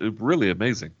wood. It's really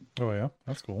amazing. Oh yeah,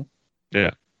 that's cool. Yeah,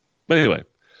 but anyway,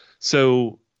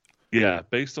 so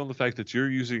based on the fact that you're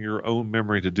using your own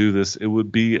memory to do this, it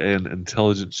would be an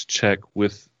intelligence check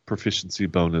with proficiency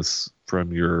bonus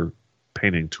from your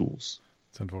painting tools.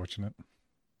 It's unfortunate.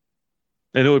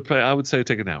 And I would say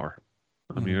take an hour.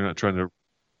 I mean, you're not trying to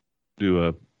do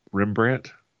a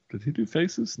Rembrandt. Did he do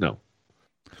faces? No.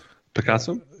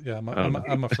 Picasso? I'm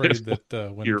afraid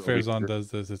that when Farazan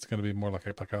does this, it's going to be more like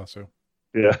a Picasso.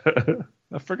 Yeah.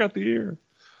 I forgot the year.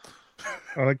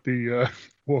 I like the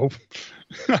for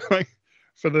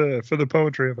the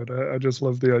poetry of it. I just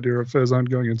love the idea of Farazan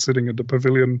going and sitting at the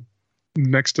pavilion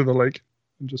next to the lake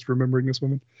and just remembering this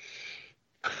woman.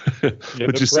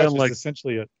 But you sound like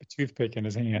essentially a toothpick in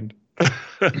his hand.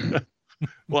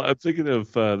 Well, I'm thinking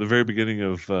of the very beginning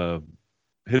of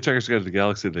Hitchhiker's Guide to the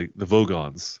Galaxy, the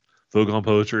Vogons. Vogon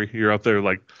poetry. You're up there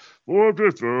like,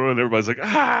 and everybody's like,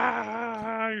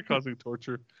 you're causing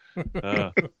torture.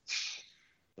 That'd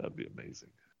be amazing.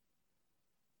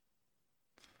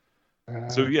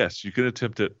 So yes, you can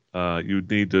attempt it. You would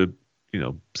need to,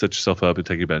 set yourself up and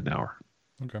take you about an hour.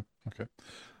 Okay.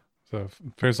 So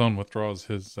Farazan withdraws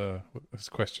his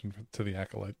question to the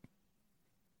acolyte.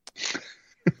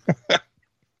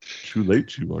 Too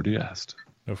late. You already asked.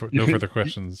 No further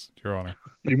questions, Your Honor.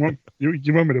 You want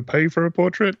me to pay for a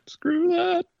portrait? Screw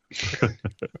that.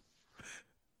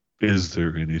 Is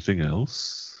there anything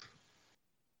else?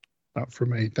 Not for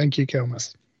me. Thank you,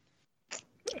 Kelmus.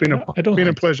 It's been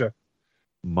a pleasure.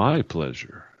 My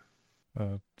pleasure.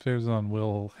 Farazan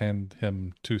will hand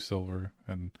him 2 silver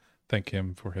and thank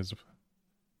him for his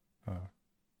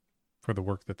for the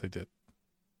work that they did.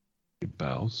 He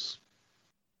bows.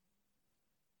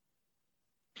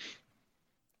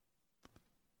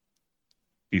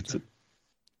 Eats it.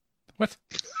 What?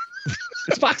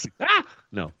 It's Foxy. Ah!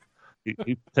 No.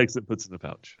 He takes it and puts it in the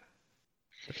pouch.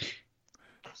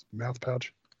 Mouth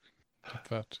pouch.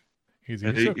 But he's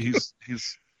And he's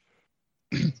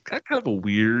got kind of a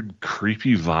weird,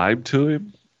 creepy vibe to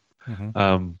him.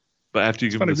 But after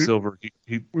you give him the silver,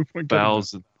 he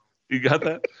bows and you got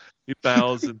that? He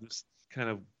bows and just kind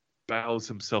of bows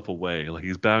himself away. Like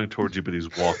he's bowing towards you, but he's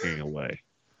walking away.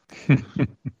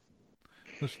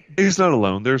 He's not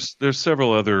alone. There's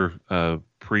several other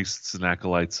priests and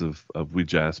acolytes of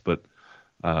Ouijas, but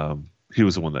he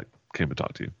was the one that came to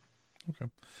talk to you. Okay.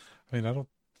 I mean, I don't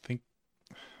think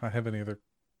I have any other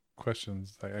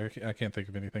questions. I can't think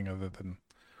of anything other than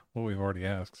what we've already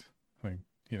asked. I mean,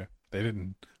 they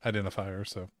didn't identify her,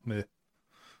 so meh.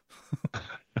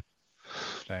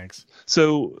 Thanks.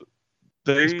 So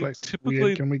they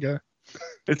typically, can we go?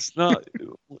 It's not,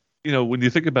 when you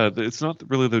think about it, it's not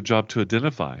really their job to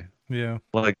identify. Yeah.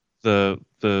 Like the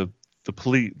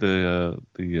police,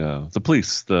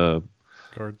 the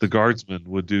guardsmen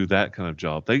would do that kind of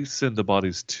job. They send the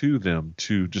bodies to them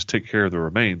to just take care of the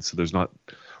remains, so there's not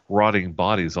rotting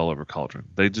bodies all over Cauldron.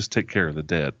 They just take care of the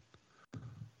dead.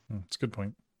 That's a good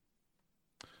point.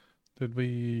 Did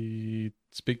we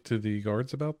speak to the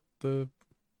guards about the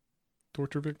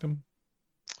torture victim?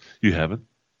 You haven't?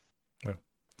 No.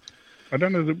 I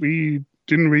don't know that we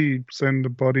send the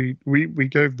body. We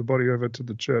gave the body over to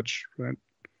the church, right?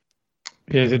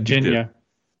 Yeah, to Jenya.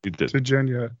 You did. To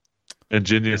Jenya. And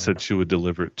Jenya said she would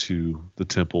deliver it to the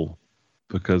temple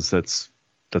because that's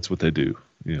what they do.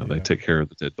 They take care of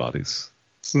the dead bodies.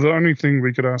 So the only thing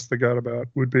we could ask the guard about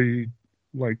would be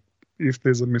like if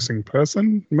there's a missing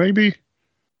person, maybe.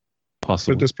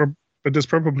 Possibly. But there's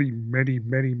probably many,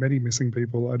 many, many missing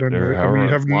people. I don't know. There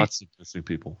are lots of missing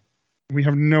people. We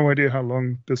have no idea how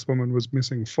long this woman was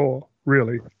missing for,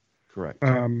 really. Correct.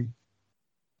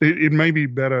 It may be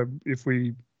better if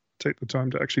we take the time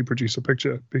to actually produce a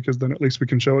picture, because then at least we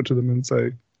can show it to them and say,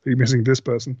 are you missing this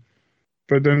person?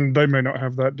 But then they may not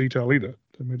have that detail either.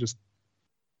 They may just...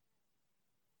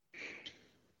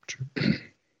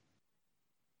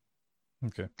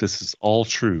 Okay. This is all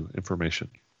true information.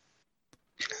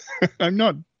 I'm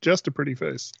not just a pretty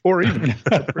face, or even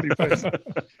a pretty face.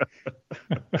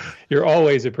 You're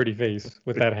always a pretty face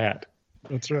with that hat.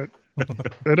 That's right.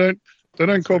 They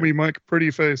don't call me Mike Pretty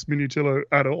Face Minutillo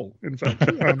at all. In fact,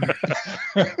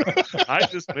 I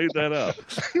just made that up,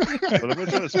 but I'm going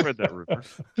to try to spread that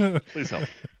rumor. Please help.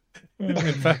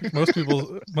 In fact, most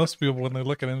people when they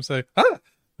look at him say, "Ah,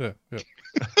 yeah."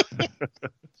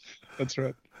 That's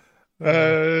right.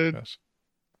 Gosh.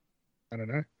 I don't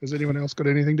know. Has anyone else got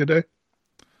anything to do?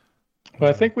 Well,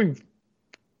 I think we've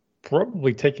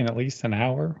probably taken at least an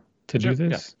hour to do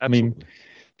this. Yeah, absolutely.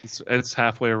 It's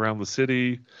halfway around the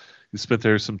city. You spent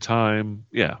there some time.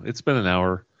 Yeah, it's been an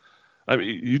hour. I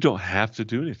mean, you don't have to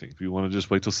do anything. If you want to just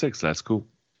wait till 6, that's cool.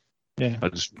 Yeah.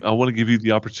 I want to give you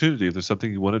the opportunity. If there's something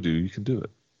you want to do, you can do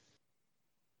it.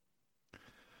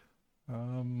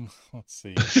 Let's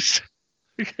see.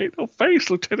 You ain't no face,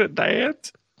 Lieutenant Dan.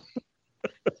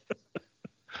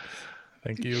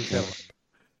 Thank you, Caleb.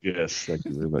 Yes, thank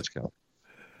you very much, Cal.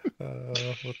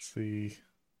 Let's see.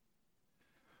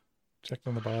 Checked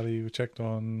on the body. We checked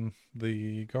on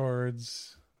the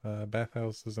guards.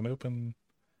 Bathhouse isn't open.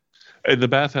 And the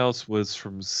bathhouse was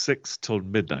from 6 till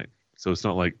midnight, so it's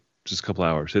not like just a couple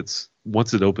hours. It's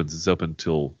once it opens, it's open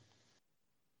till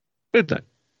midnight.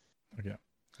 Okay.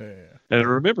 Yeah. And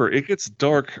remember, it gets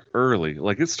dark early.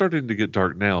 Like it's starting to get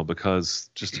dark now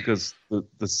because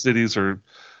the cities are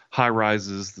high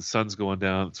rises, the sun's going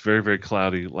down. It's very, very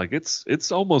cloudy. Like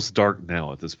it's almost dark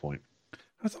now at this point.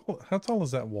 How tall is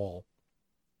that wall?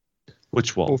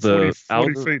 Which wall? Well, 40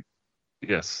 outer feet.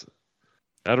 Yes,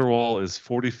 outer wall is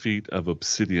 40 feet of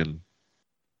obsidian,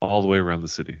 all the way around the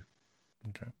city.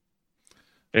 Okay.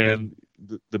 And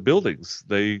the buildings,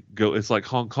 they go. It's like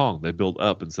Hong Kong. They build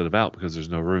up instead of out because there's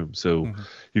no room. So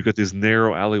you've got these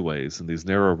narrow alleyways and these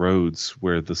narrow roads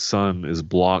where the sun is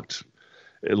blocked,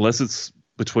 unless it's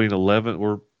between 11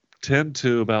 or 10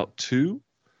 to about 2.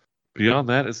 Beyond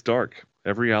that, it's dark.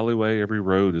 Every alleyway, every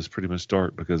road is pretty much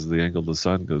dark because of the angle the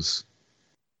sun goes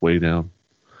way down.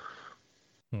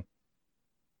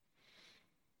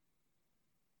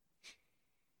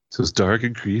 So it's dark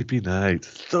and creepy night.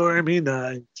 Stormy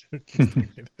night.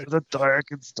 It's a dark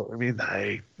and stormy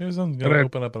night. There's going to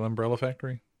open up an umbrella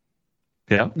factory.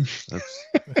 Yeah.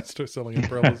 Start selling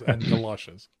umbrellas and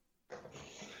galoshes.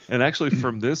 And actually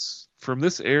from this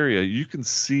area, you can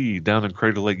see down in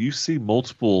Crater Lake, you see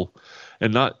multiple,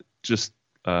 and not just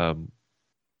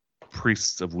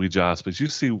priests of Ouijas, but you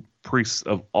see priests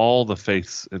of all the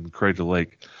faiths in Crater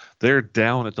Lake. They're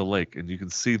down at the lake, and you can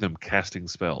see them casting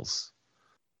spells,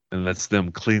 and that's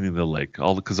them cleaning the lake.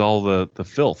 Because all the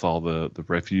filth, all the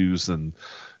refuse, and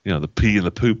the pee and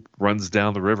the poop runs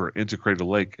down the river into Crater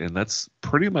Lake, and that's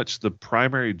pretty much the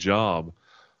primary job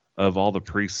of all the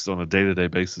priests on a day-to-day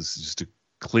basis, is just to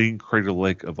clean Crater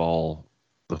Lake of all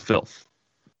the filth.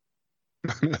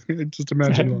 Just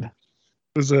imagine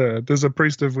there's a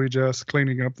priest of Ouijas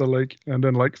cleaning up the lake, and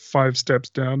then like 5 steps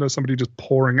down, there's somebody just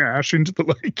pouring ash into the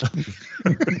lake.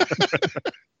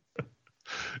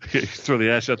 You throw the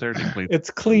ash out there and you clean. It's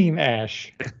clean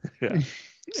ash. Yeah.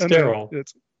 Sterile.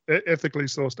 It's ethically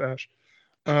sourced ash.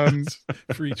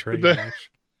 Free trade ash.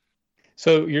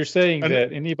 So you're saying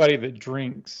that anybody that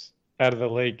drinks out of the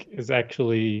lake is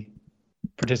actually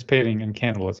participating in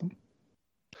cannibalism?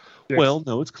 Yes. Well,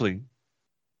 no, it's clean.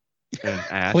 And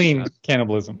ash. Clean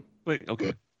cannibalism. Wait,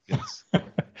 okay. Yes.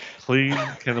 Clean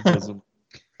cannibalism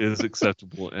is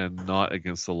acceptable and not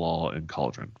against the law in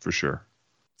Cauldron, for sure.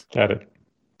 Got it.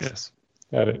 Yes.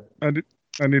 Got it. I need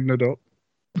an adult.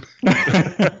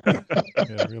 Yeah,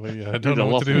 really. I don't know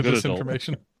what to do with this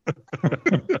information.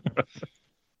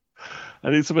 I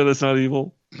need somebody that's not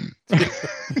evil. Can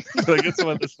I get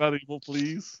somebody that's not evil,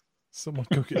 please? Someone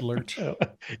go get Lurch.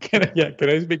 Can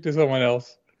I speak to someone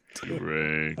else?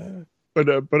 Ray. But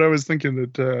I was thinking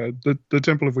that the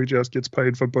Temple of Ouijas gets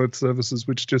paid for both services,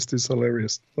 which just is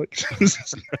hilarious. Like,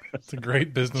 It's a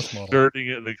great business model. Dirting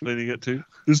it and then cleaning it too.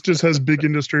 this just has big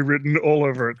industry written all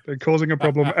over it. They're causing a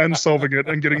problem and solving it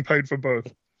and getting paid for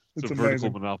both. It's a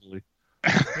amazing. vertical monopoly.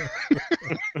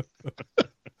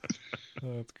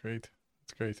 Oh, that's great.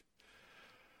 That's great.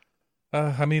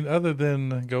 I mean, other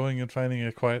than going and finding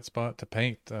a quiet spot to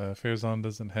paint, Farazan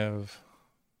doesn't have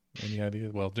any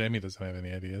ideas. Well, Jamie doesn't have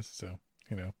any ideas, so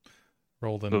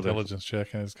rolled an intelligence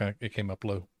check, and it came up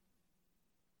low.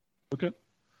 Okay.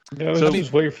 Yeah, let's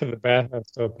just wait for the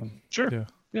bathhouse to open. Sure.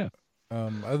 Yeah.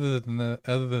 Other than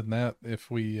that,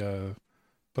 if we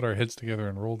put our heads together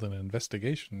and rolled an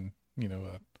investigation,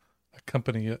 a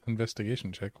company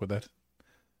investigation check, would that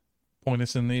point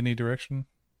us in any direction?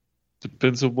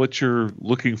 Depends on what you're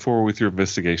looking for with your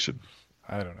investigation.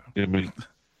 I don't know. I mean,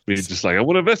 just like, I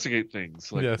want to investigate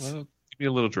things. Like, Yes. well, give me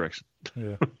a little direction.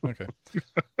 Yeah. Okay.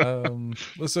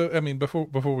 So I mean, before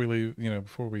we leave,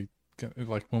 before we get,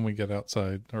 like when we get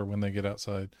outside or when they get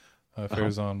outside,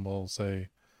 Farazan will say,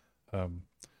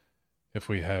 if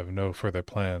we have no further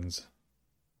plans,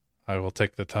 I will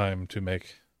take the time to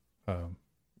make a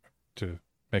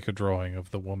drawing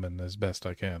of the woman as best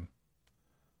I can.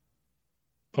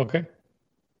 Okay.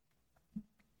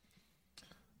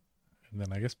 And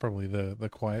then I guess probably the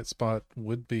quiet spot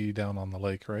would be down on the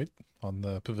lake, right? On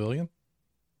the pavilion?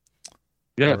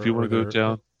 Yeah, if you want to go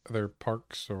down. Are there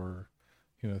parks or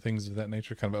things of that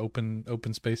nature, kind of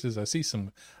open spaces? I see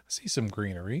some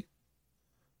greenery.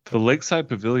 The Lakeside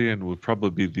Pavilion would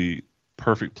probably be the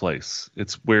perfect place.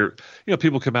 It's where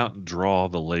people come out and draw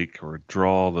the lake or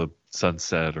draw the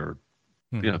sunset or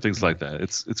things like that.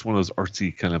 It's one of those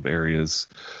artsy kind of areas.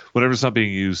 Whenever's not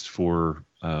being used for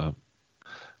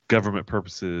government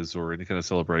purposes or any kind of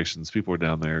celebrations, people are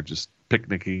down there just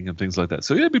picnicking and things like that.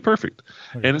 So yeah, it'd be perfect.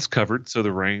 Okay. And it's covered, so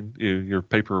the rain, your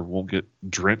paper won't get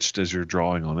drenched as you're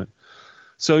drawing on it.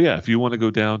 So yeah, if you want to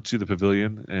go down to the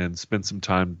pavilion and spend some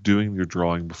time doing your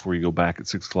drawing before you go back at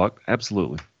 6:00,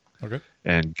 absolutely. Okay.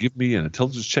 And give me an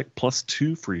intelligence check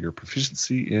 +2 for your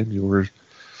proficiency in your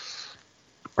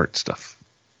art stuff.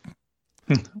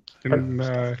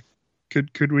 And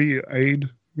could we aid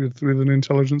with an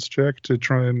intelligence check to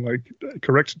try and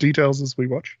correct details as we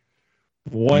watch?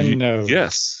 No.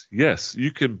 Yes.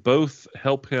 You can both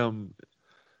help him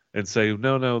and say,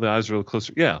 no, the eyes are a little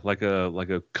closer. Yeah, like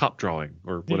a cop drawing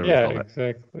or whatever. Yeah,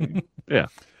 exactly. Yeah,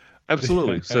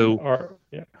 absolutely. So,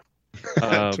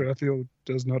 Tarathiel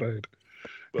does not aid.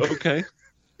 Okay.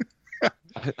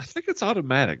 I think it's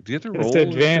automatic. Do you have to roll? It's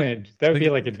advantage. That would be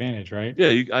like advantage, right? Yeah,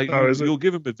 you'll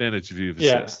give him advantage if you've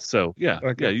assessed. So yeah,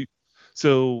 okay. Yeah.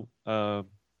 So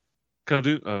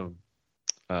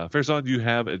Farazan, you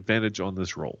have advantage on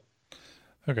this roll.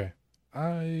 Okay.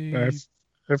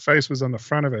 Her face was on the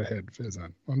front of her head,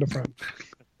 Farazan, on the front.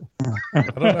 I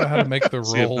don't know how to make the roll.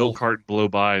 See a milk carton blow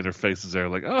by and her face is there,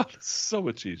 like, oh, this is so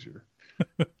much easier.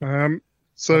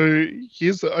 So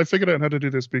I figured out how to do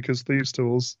this because thieves'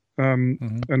 tools,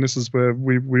 and this is where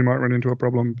we might run into a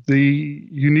problem.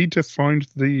 You need to find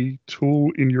the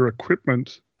tool in your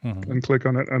equipment and click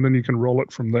on it, and then you can roll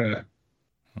it from there.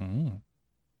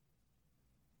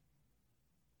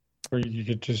 Or you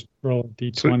could just roll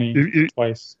D20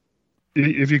 twice.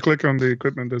 If you click on the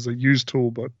equipment, there's a use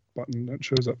tool button that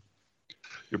shows up.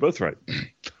 You're both right.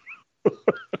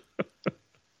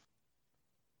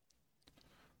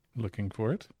 looking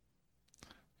for it.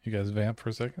 You guys vamp for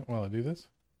a second while I do this.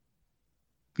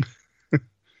 Has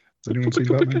anyone seen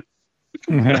Batman?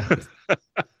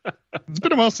 It's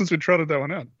been a while since we trotted that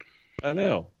one out. I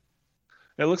know.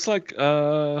 It looks like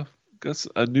guess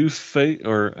a new face,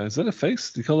 or is that a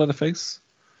face? Do you call that a face?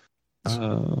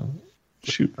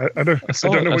 Shoot, I don't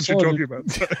know what you're talking about.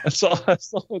 I saw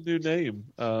a new name.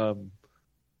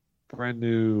 Brand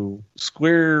new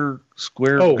Square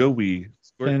Goey.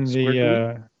 And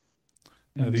the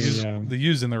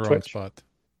U's in the wrong Twitch. Square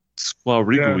spot.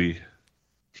 Goey.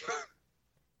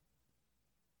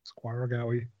 Squire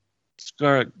Gowie.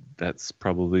 Square. That's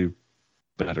probably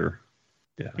better.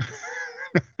 Yeah.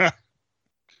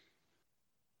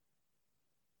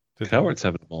 Cowards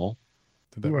having them all.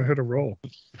 Ooh, I hit a roll.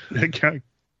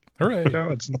 Hooray!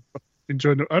 Cowards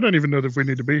enjoying it. I don't even know if we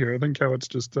need to be here. I think Cowards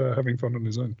just having fun on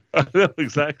his own. I know,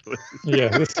 exactly.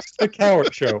 Yeah, this is the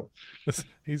Coward Show. That's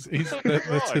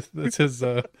his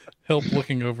help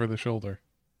looking over the shoulder.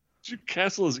 Did you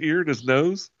castle his ear and his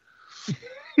nose?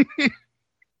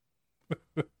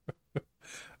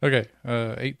 Okay,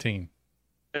 18.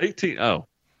 18. Oh,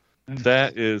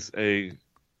 that is a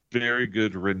very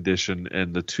good rendition,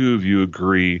 and the two of you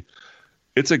agree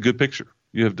it's a good picture.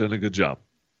 You have done a good job.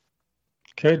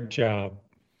 Good job.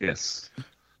 Yes.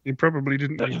 You probably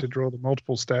didn't need to draw the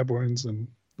multiple stab wounds and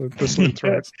the slit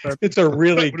throat. It's a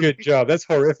really good job. That's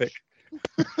horrific.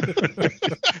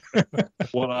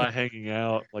 One eye hanging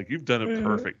out. Like, you've done it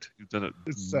perfect. You've done it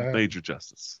major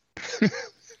justice.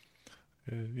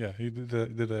 Yeah, he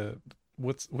did a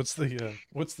what's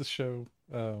the show?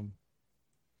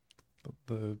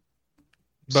 The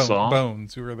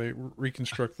bones, where they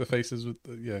reconstruct the faces with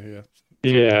the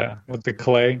with the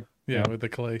clay. Yeah, with the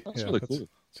clay. That's really cool.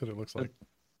 That's what it looks like. It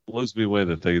blows me away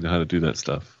that they know how to do that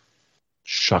stuff.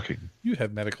 Shocking. You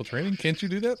have medical training, can't you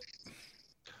do that?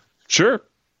 Sure.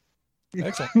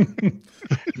 Excellent.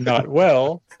 Not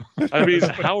well. I mean,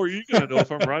 how are you going to know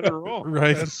if I'm right or wrong?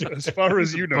 Right. As far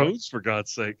as you know. Bones, for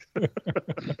God's sake.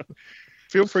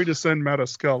 Feel free to send Matt a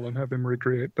skull and have him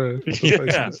recreate the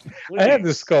Yeah. faces. I have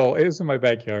the skull. It is in my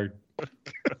backyard.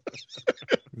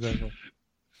 Exactly.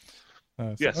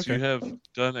 Yes, okay. you have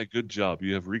done a good job.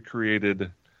 You have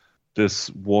recreated this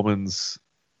woman's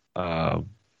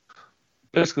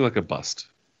basically like a bust.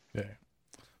 Yeah.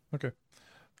 Okay.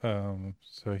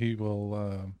 So he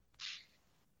will,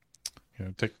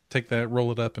 take that,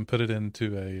 roll it up, and put it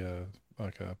into a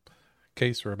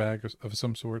case or a bag of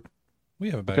some sort. We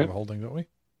have a bag of holding, don't we?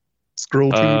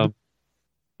 Scroll tube.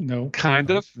 No. Kind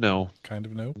of. No. Kind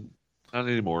of no. Not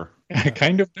anymore.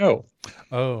 Kind of no.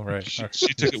 Oh, right.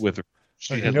 She took it with her.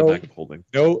 She Okay. had No. the bag of holding.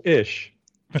 No-ish.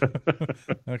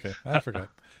 Okay, I forgot.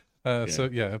 So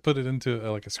I put it into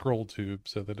like a scroll tube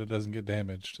so that it doesn't get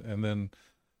damaged, and then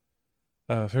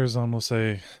Farazan will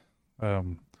say,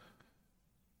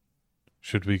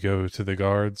 "Should we go to the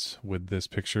guards with this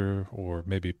picture, or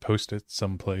maybe post it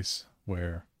someplace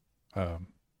where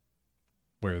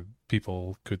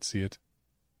people could see it?"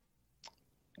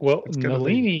 Well, It's gonna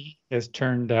Nalini has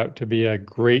turned out to be a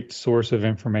great source of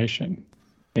information.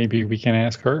 Maybe we can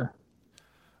ask her.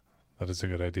 That is a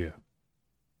good idea.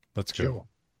 Let's go.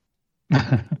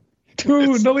 To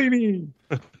Nalini.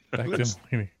 Back to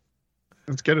Nalini.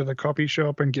 Let's go to the copy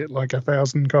shop and get like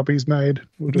 1,000 copies made.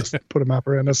 We'll just put them up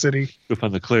around the city. Go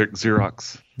find the cleric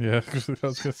Xerox. Yeah, I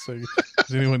was going to say,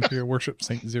 does anyone here worship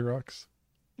Saint Xerox?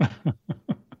 So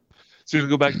you're going to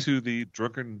go back to the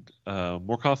drunken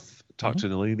Morkoth, talk to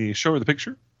Nalini, show her the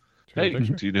picture. Show her the Hey,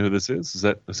 picture. do you know who this is? Is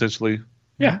that essentially...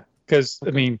 Yeah, because,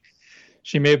 I mean,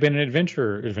 she may have been an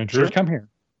adventurer. Adventurers Sure. come here.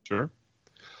 Sure.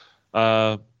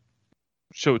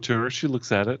 Show it to her. She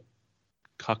looks at it,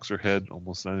 cocks her head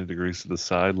almost 90 degrees to the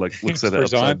side, like looks at it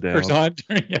upside down.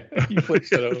 Yeah, he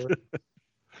flips it over.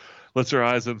 Lets her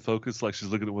eyes unfocus like she's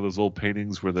looking at one of those old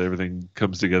paintings where everything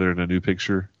comes together in a new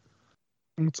picture.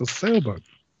 It's a sailboat.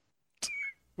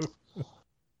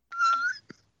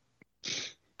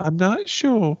 I'm not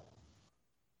sure.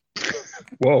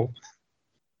 Whoa.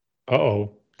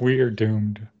 Uh-oh, we are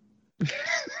doomed.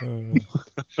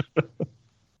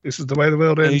 This is the way the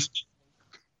world ends.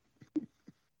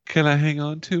 Can I hang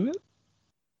on to it?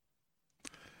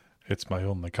 It's my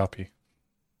only copy.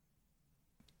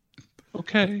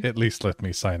 Okay. At least let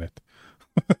me sign it.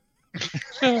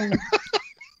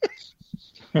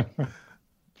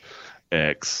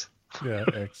 X. Yeah,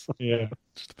 X. Yeah,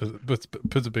 Just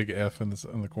puts a big F in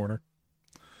the corner.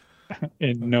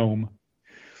 in Gnome.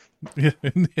 Yeah,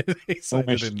 he signed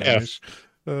it in Gnomish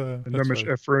Gnomish. And Nemish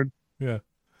Efron. Yeah,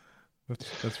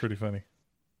 that's pretty funny.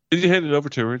 And you hand it over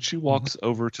to her, and she walks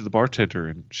over to the bartender,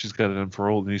 and she's got it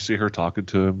unfurled, and you see her talking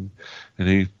to him, and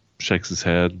he shakes his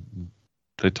head.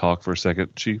 They talk for a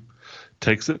second. She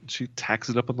takes it. She tacks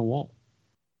it up on the wall.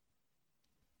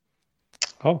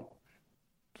 Oh,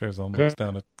 Farazan looks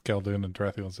down at Khaldun and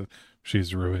Tarathiel and says,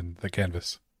 "She's ruined the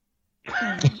canvas.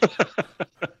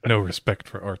 No respect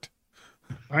for art."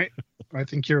 I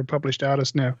think you're a published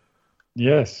artist now.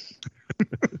 yes.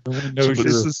 No one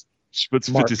knows She puts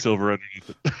Mark. 50 silver underneath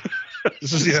it.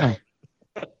 This is yeah.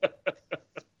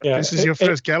 Yeah, This is your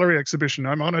first gallery exhibition.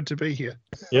 I'm honored to be here.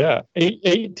 Yeah,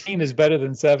 18 is better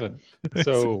than 7.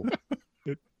 So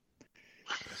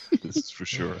This is for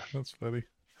sure. That's funny.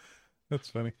 That's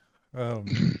funny. I'll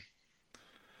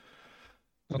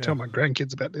tell my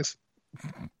grandkids about this.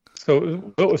 So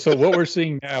what we're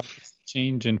seeing now is a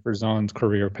change in Farazan's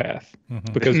career path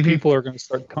because people are going to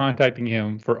start contacting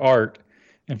him for art,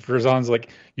 and Farazan's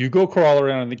like, "You go crawl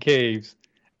around in the caves.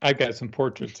 I've got some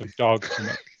portraits of dogs to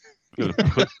make." I'm gonna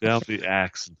put down the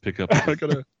axe and pick up I got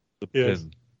the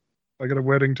pen. I got a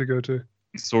wedding to go to.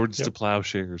 Swords to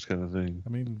plowshares kind of thing. I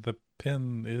mean, the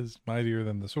pen is mightier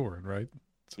than the sword, right?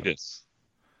 So Yes.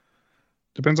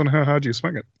 Depends on how hard you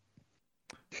swing it.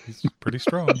 he's pretty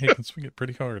strong. He can swing it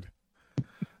pretty hard.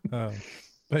 But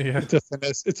yeah, It's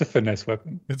a finesse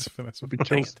weapon. it's a finesse. Be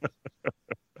killed.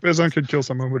 Farazan could kill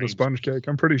someone with a sponge cake.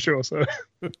 I'm pretty sure. So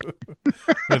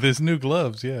With his new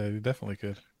gloves, yeah, he definitely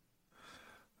could.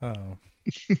 I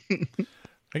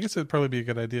guess it'd probably be a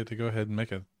good idea to go ahead and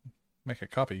make a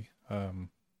copy. I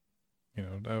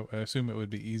assume it would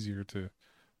be easier to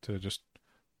just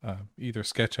either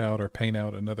sketch out or paint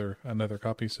out another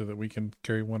copy so that we can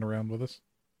carry one around with us.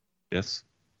 Yes.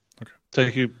 Okay.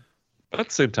 Take you about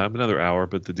the same time, another hour,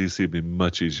 but the DC would be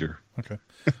much easier. Okay.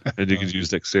 And you could use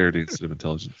dexterity instead of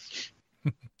intelligence.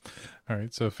 All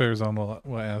right. So Farazan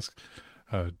will ask,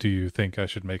 do you think I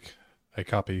should make a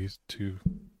copy to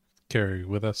carry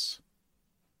with us?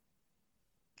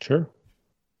 Sure.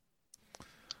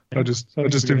 I just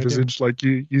envisage like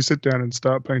you sit down and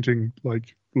start painting,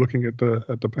 like looking at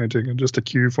the painting, and just a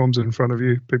queue forms in front of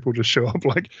you. People just show up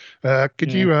like,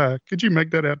 could you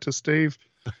make that out to Steve?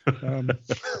 I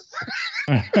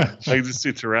can just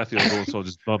see Tarathiel also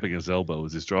just bumping his elbow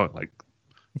as he's drawing. Like,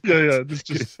 yeah. This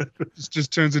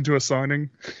just turns into a signing.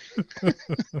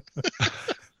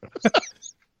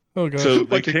 Oh god! So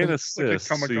they Like can a assist, so you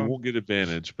Comic-Con. won't get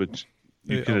advantage, but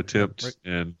you Yeah, can right. attempt,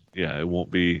 and it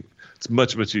won't be. It's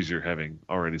much easier having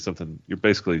already something. You're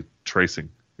basically tracing.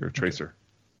 You're a tracer.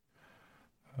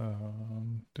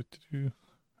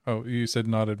 Oh, you said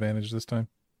not advantage this time?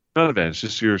 Not advantage,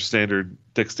 just your standard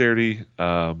dexterity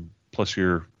plus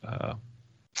your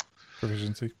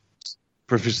Proficiency.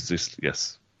 proficiency.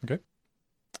 Yes. Okay.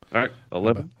 All right.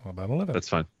 11. About 11. That's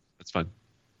fine. That's fine.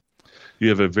 You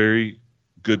have a very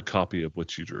good copy of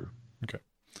what you drew. Okay.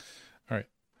 All right.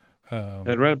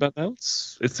 And right about now,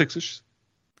 it's 6ish.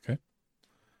 Okay.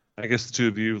 I guess the two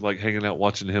of you, like hanging out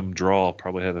watching him draw,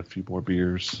 probably had a few more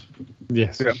beers.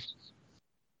 Yes. Yeah.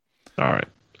 All right.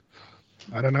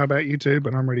 I don't know about you two,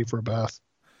 but I'm ready for a bath.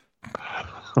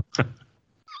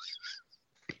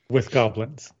 With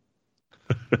goblins.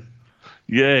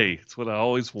 Yay. It's what I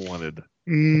always wanted.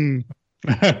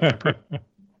 I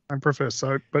prefer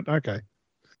soap, but okay.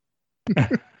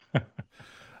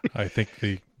 I think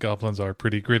the goblins are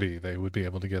pretty gritty. They would be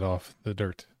able to get off the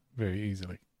dirt very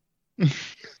easily.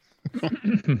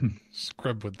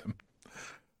 Scrub with them.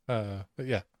 But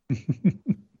yeah.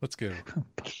 Let's go.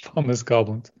 Pumice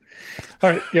goblins.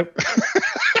 All right. Yep.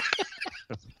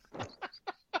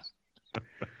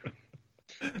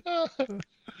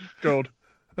 Gold.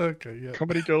 Okay, yeah.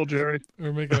 Comedy gold, Jerry.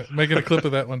 We're making a clip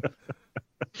of that one.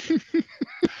 You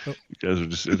guys are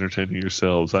just entertaining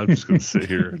yourselves. I'm just going to sit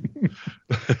here and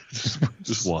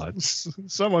just watch.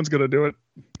 Someone's going to do it.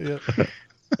 Yeah.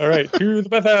 All right. To the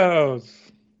bathhouse.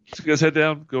 So you guys head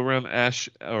down, go around Ash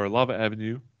or Lava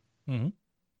Avenue,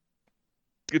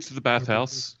 get to the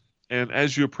bathhouse, and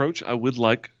as you approach, I would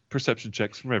like perception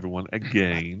checks from everyone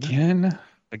again. Try not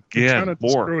to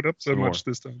more. screw it up so More. much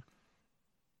this time.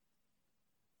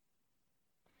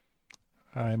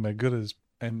 I'm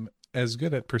as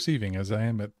good at perceiving as I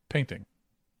am at painting.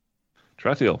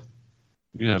 Trathiel,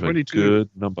 you have 22. a good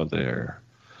number there.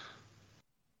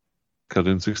 Cut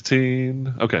in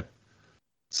 16. Okay.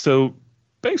 So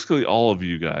basically all of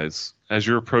you guys, as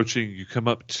you're approaching, you come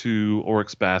up to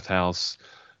Oryx's bathhouse,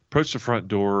 approach the front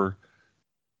door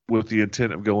with the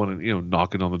intent of going and,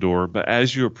 knocking on the door. But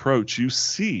as you approach, you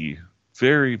see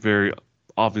very, very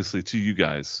obviously to you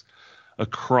guys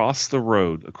across the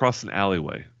road, across an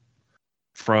alleyway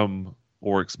from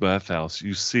Oryx's bathhouse,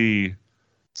 you see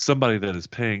somebody that is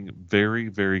paying very,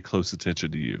 very close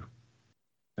attention to you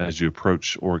as you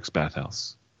approach Oryx's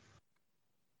bathhouse.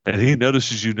 And he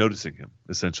notices you noticing him,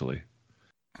 essentially.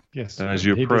 Yes. And as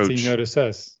you approach, does he notice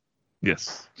us?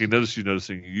 yes, he notices you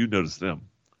noticing you notice them.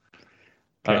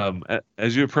 Okay.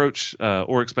 As you approach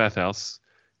Oryx's bathhouse,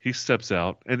 he steps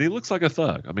out, and he looks like a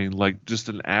thug. I mean, like just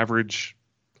an average,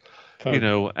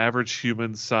 Thug. average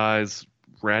human size,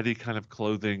 ratty kind of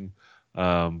clothing.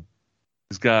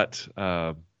 He's got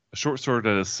a short sword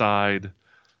at his side,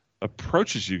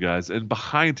 approaches you guys, and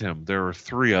behind him there are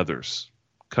 3 others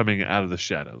coming out of the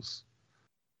shadows.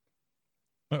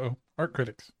 Uh-oh. Art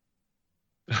critics.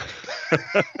 I'll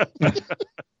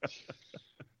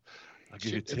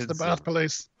give you 10 It's the bath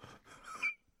police.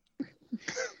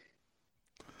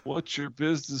 What's your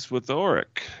business with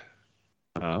Oryx?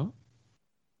 Oh?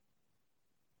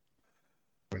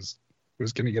 Was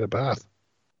going to get a bath.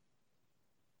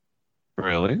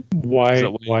 Really?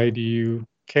 Why do you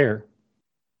care?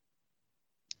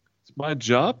 It's my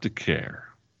job to care.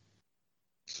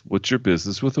 What's your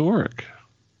business with Oryx?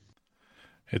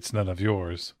 It's none of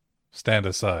yours. Stand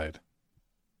aside.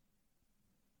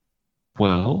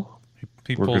 Well,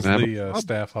 He we're pulls gonna the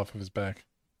staff off of his back.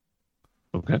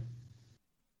 okay.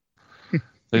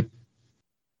 The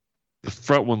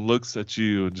front one looks at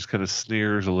you and just kind of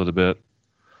sneers a little bit.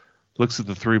 Looks at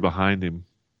the 3 behind him.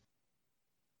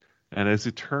 And as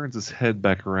he turns his head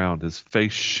back around, his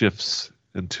face shifts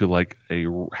into like a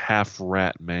half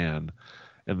rat man.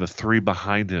 And the 3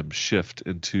 behind him shift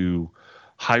into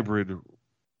hybrid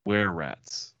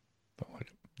were-rats.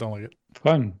 Don't like it.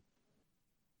 Fun.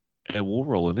 And we'll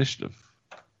roll initiative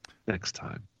next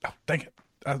time. Oh, dang it.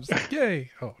 I was like, yay.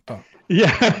 Oh, don't.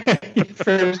 Yeah.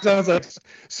 First I was like,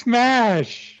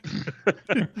 smash.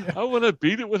 I want to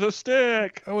beat it with a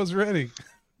stick. I was ready.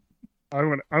 I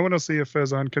want to see if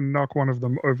Faizan can knock one of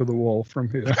them over the wall from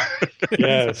here.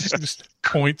 Yes. Just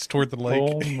points toward the lake.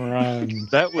 Home run.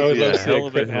 That would be a looks hell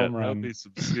like of a a hit. home That run. would be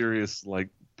some serious, like,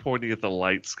 pointing at the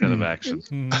lights kind of action.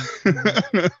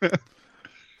 Mhm.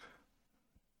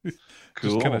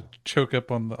 Cool. Just kind of choke up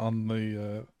on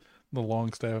the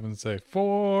long staff and say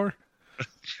 4.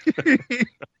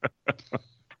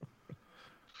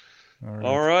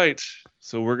 All right.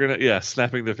 So we're going to,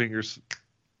 snapping their fingers.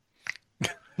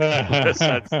 West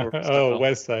Side Story Oh, style.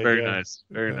 West Side. Very yeah. nice.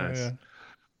 Very nice.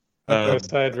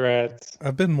 West Side Rats.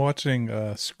 I've been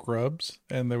watching Scrubs,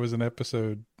 and there was an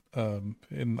episode in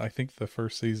I think the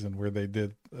first season where they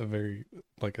did a very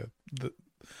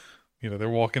they're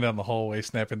walking down the hallway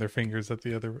snapping their fingers at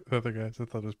the other guys. I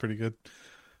thought it was pretty good.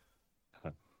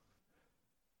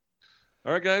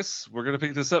 All right, guys. We're going to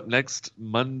pick this up next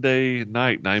Monday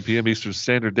night, 9 p.m. Eastern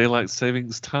Standard Daylight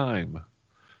Savings Time.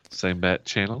 Same bat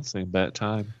channel, same bat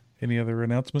time. Any other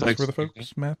announcements Thanks. for the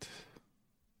folks, Matt?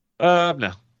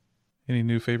 No. Any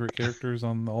new favorite characters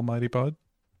on the Almighty Pod?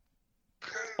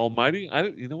 Almighty?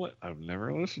 You know what? I've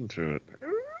never listened to it.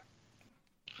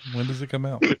 When does it come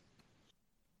out? Is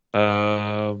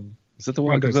that the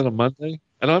one that comes out on Monday?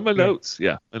 And on my notes,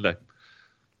 Monday.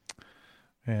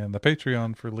 And the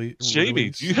Patreon for Jamie,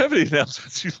 release. do you have any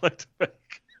announcements you'd like to make?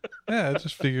 Yeah, I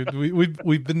just figured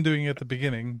we've been doing it at the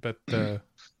beginning, but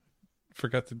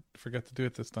forgot to do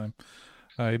it this time.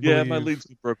 I believe, my lead's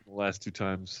been broken the last 2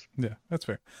 times. Yeah, that's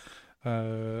fair.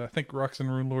 I think Rocks and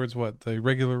Rune Lords, the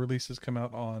regular releases come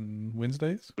out on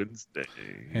Wednesdays. Wednesday.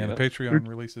 And the Patreon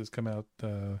releases come out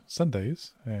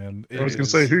Sundays. And I was going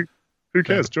to say, who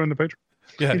cares? Join the Patreon.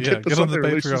 Yeah, Get get on the Sunday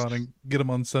releases. Patreon and get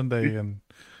them on Sunday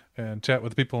and chat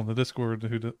with the people in the Discord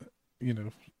who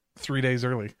 3 days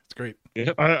early. It's great.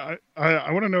 Yep. I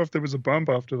want to know if there was a bump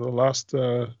after the last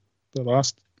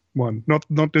one.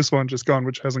 Not this one, just gone,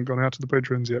 which hasn't gone out to the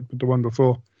patrons yet, but the one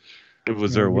before.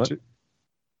 Was there what?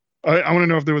 I want to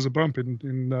know if there was a bump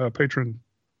in patronage.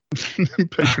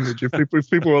 If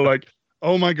people were like,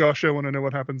 "Oh my gosh, I want to know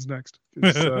what happens next."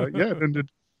 It ended.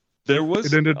 There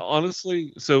was It ended.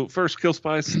 honestly. So first, Kill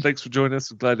Spice, thanks for joining us.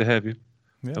 I'm glad to have you.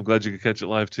 Yeah. I'm glad you could catch it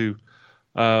live too.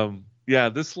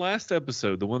 This last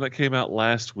episode, the one that came out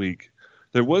last week,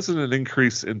 there wasn't an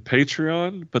increase in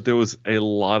Patreon, but there was a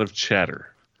lot of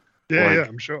chatter. Yeah,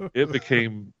 I'm sure. It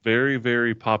became very,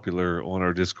 very popular on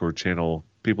our Discord channel.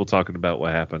 People talking about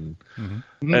what happened, and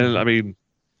I mean,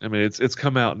 it's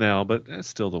come out now, but I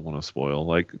still don't want to spoil.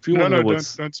 Like, if you want to know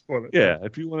don't spoil it. Yeah,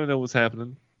 if you want to know what's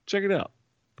happening, check it out.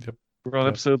 Yep. We're on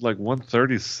episode like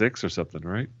 136 or something,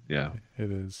 right? Yeah.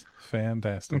 It is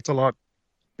fantastic. That's a lot.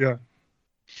 Yeah.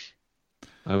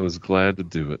 I was glad to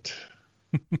do it.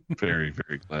 Very,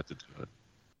 very glad to do it.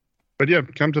 But yeah,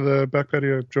 come to the back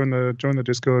patio, join the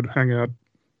Discord, hang out.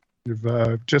 We've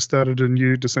just started a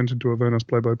new Descent into Avernus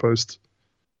play-by post.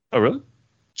 Oh, really?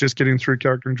 Just getting through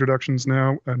character introductions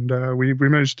now, and we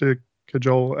managed to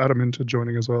cajole Adam into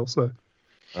joining as well. So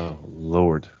Oh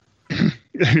Lord.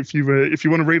 If you want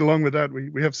to read along with that,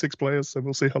 we have 6 players, so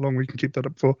we'll see how long we can keep that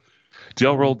up for. Do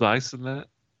y'all roll dice in that?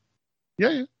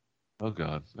 Yeah. Oh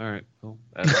God. All right. Well,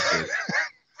 that's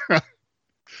good.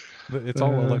 It's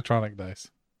all electronic dice.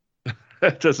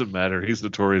 That doesn't matter. He's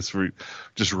notorious for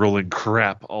just rolling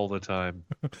crap all the time.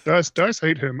 Dice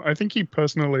hate him. I think he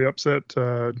personally upset.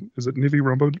 Is it Nivi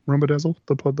Rumbodazzle,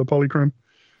 the polychrome?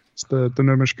 It's the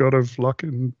gnomish god of luck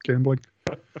and gambling.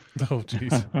 Oh,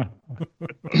 jeez.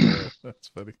 That's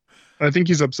funny. I think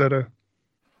he's upset her.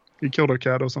 He killed her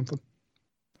cat or something.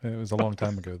 It was a long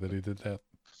time ago that he did that.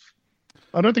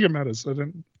 I don't think it matters. I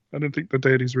don't think the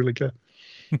deities really care.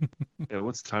 Yeah,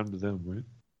 what's time to them, right?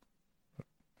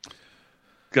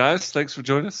 Guys, thanks for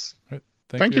joining us. Right.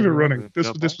 Thank you for everyone.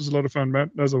 running. This was a lot of fun,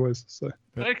 Matt, as always. So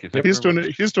Thank you. here's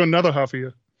to another half a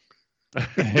year.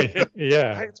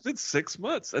 Yeah. Hey, it's been 6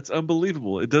 months. That's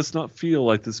unbelievable. It does not feel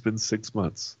like it's been 6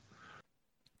 months.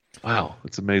 Wow,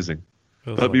 it's amazing.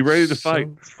 But be ready to fight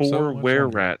 4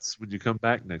 were-rats when you come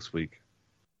back next week.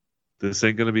 This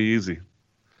ain't going to be easy.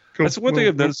 Cool. That's one thing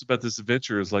I've noticed about this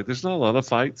adventure is like there's not a lot of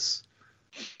fights,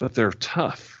 but they're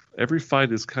tough. Every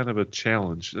fight is kind of a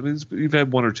challenge. I mean, you've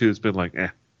had 1 or 2 that's been like,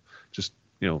 just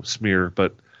smear.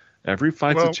 But every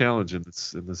fight's a challenge in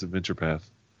this adventure path.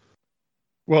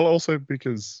 Well, also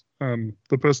because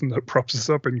the person that props us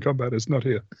up in combat is not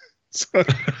here. So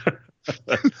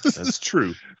that's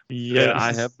true. Yes. And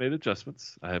I have made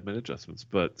adjustments.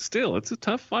 But still, it's a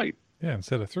tough fight. Yeah,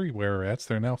 instead of 3 were-rats,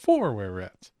 there are now 4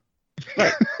 were-rats.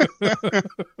 Right.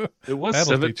 It was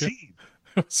That'll 17.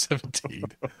 It was 17.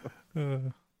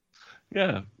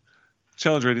 Yeah.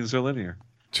 Challenge ratings are linear.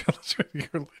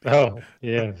 Oh,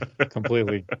 yeah.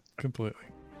 Completely. Completely.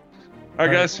 All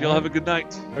right, guys. Y'all have a good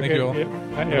night. Thank you all. Yep.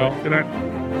 Bye, y'all. good night.